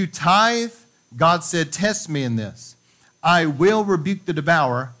 If you tithe, God said, test me in this. I will rebuke the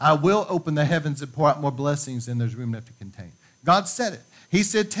devourer. I will open the heavens and pour out more blessings than there's room enough to contain. God said it. He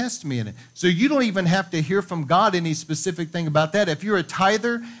said, test me in it. So you don't even have to hear from God any specific thing about that. If you're a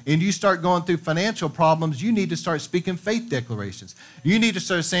tither and you start going through financial problems, you need to start speaking faith declarations. You need to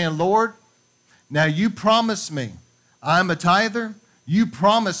start saying, Lord, now you promised me I'm a tither. You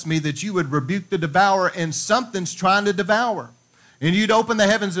promised me that you would rebuke the devourer, and something's trying to devour. And you'd open the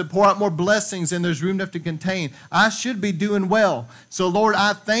heavens and pour out more blessings and there's room enough to contain. I should be doing well. So, Lord,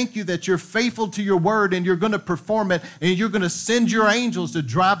 I thank you that you're faithful to your word and you're going to perform it and you're going to send your angels to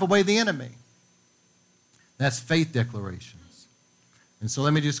drive away the enemy. That's faith declarations. And so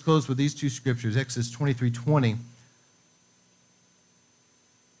let me just close with these two scriptures. Exodus 23:20.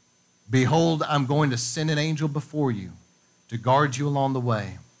 Behold, I'm going to send an angel before you to guard you along the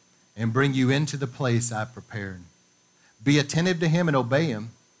way and bring you into the place I've prepared. Be attentive to him and obey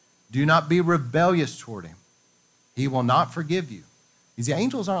him. Do not be rebellious toward him. He will not forgive you. These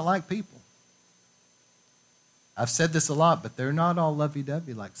angels aren't like people. I've said this a lot, but they're not all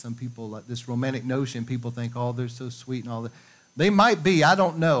lovey-dovey like some people, like this romantic notion. People think, oh, they're so sweet and all that. They might be, I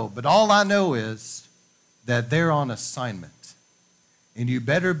don't know. But all I know is that they're on assignment. And you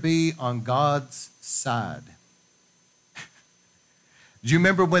better be on God's side. Do you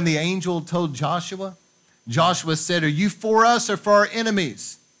remember when the angel told Joshua? Joshua said, are you for us or for our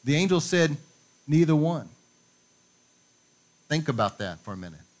enemies? The angel said, neither one. Think about that for a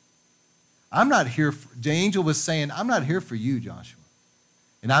minute. I'm not here, the angel was saying, I'm not here for you, Joshua.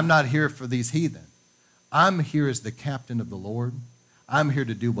 And I'm not here for these heathen. I'm here as the captain of the Lord. I'm here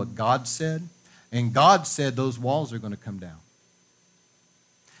to do what God said. And God said those walls are going to come down.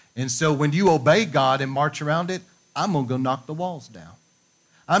 And so when you obey God and march around it, I'm going to go knock the walls down.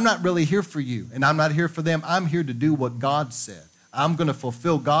 I'm not really here for you, and I'm not here for them. I'm here to do what God said. I'm going to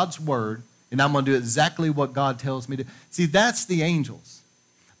fulfill God's word, and I'm going to do exactly what God tells me to. See, that's the angels.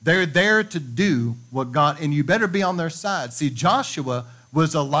 They're there to do what God, and you better be on their side. See, Joshua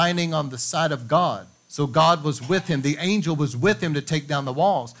was aligning on the side of God, so God was with him. The angel was with him to take down the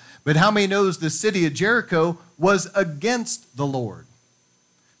walls. But how many knows the city of Jericho was against the Lord?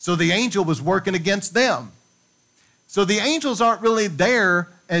 So the angel was working against them. So the angels aren't really there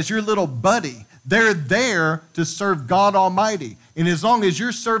as your little buddy. They're there to serve God Almighty. And as long as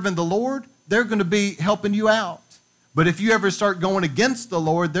you're serving the Lord, they're going to be helping you out. But if you ever start going against the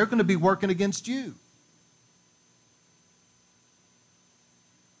Lord, they're going to be working against you.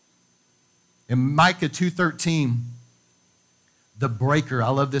 In Micah 2:13, the breaker, I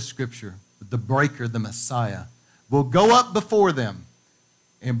love this scripture, the breaker, the Messiah, will go up before them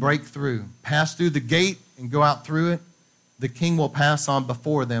and break through, pass through the gate and go out through it. The king will pass on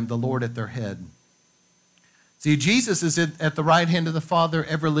before them, the Lord at their head. See, Jesus is at the right hand of the Father,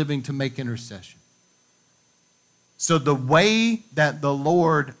 ever living to make intercession. So the way that the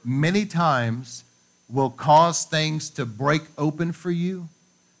Lord many times will cause things to break open for you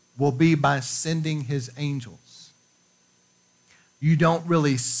will be by sending his angels. You don't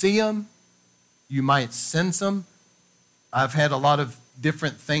really see them. You might sense them. I've had a lot of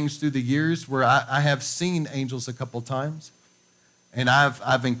different things through the years where I have seen angels a couple times, and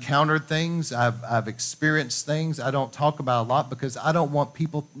I've encountered things, I've experienced things. I don't talk about a lot because I don't want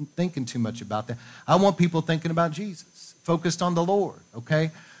people thinking too much about that. I want people thinking about Jesus, focused on the Lord, okay?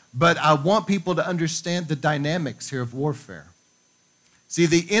 But I want people to understand the dynamics here of warfare. See,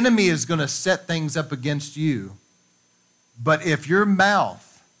 the enemy is going to set things up against you, but if your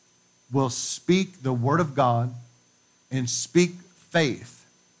mouth will speak the word of God and speak faith,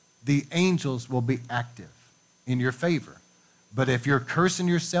 the angels will be active in your favor. But if you're cursing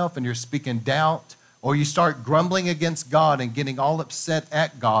yourself and you're speaking doubt or you start grumbling against God and getting all upset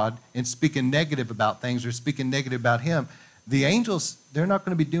at God and speaking negative about things or speaking negative about him, the angels, they're not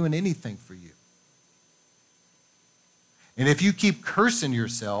going to be doing anything for you. And if you keep cursing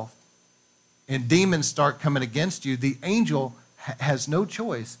yourself and demons start coming against you, the angel has no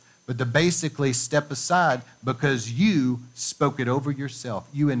choice but to basically step aside because you spoke it over yourself.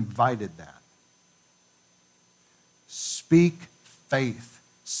 You invited that. Speak faith.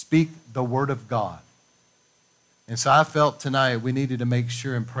 Speak the word of God. And so I felt tonight we needed to make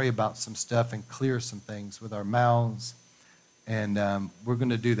sure and pray about some stuff and clear some things with our mouths. And we're going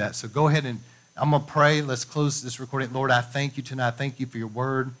to do that. So go ahead and I'm going to pray. Let's close this recording. Lord, I thank you tonight. I thank you for your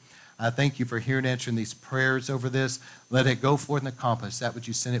word. I thank you for hearing and answering these prayers over this. Let it go forth and accomplish that which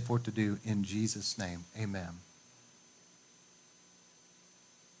you sent it forth to do. In Jesus' name, amen.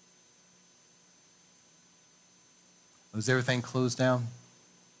 Was everything closed down?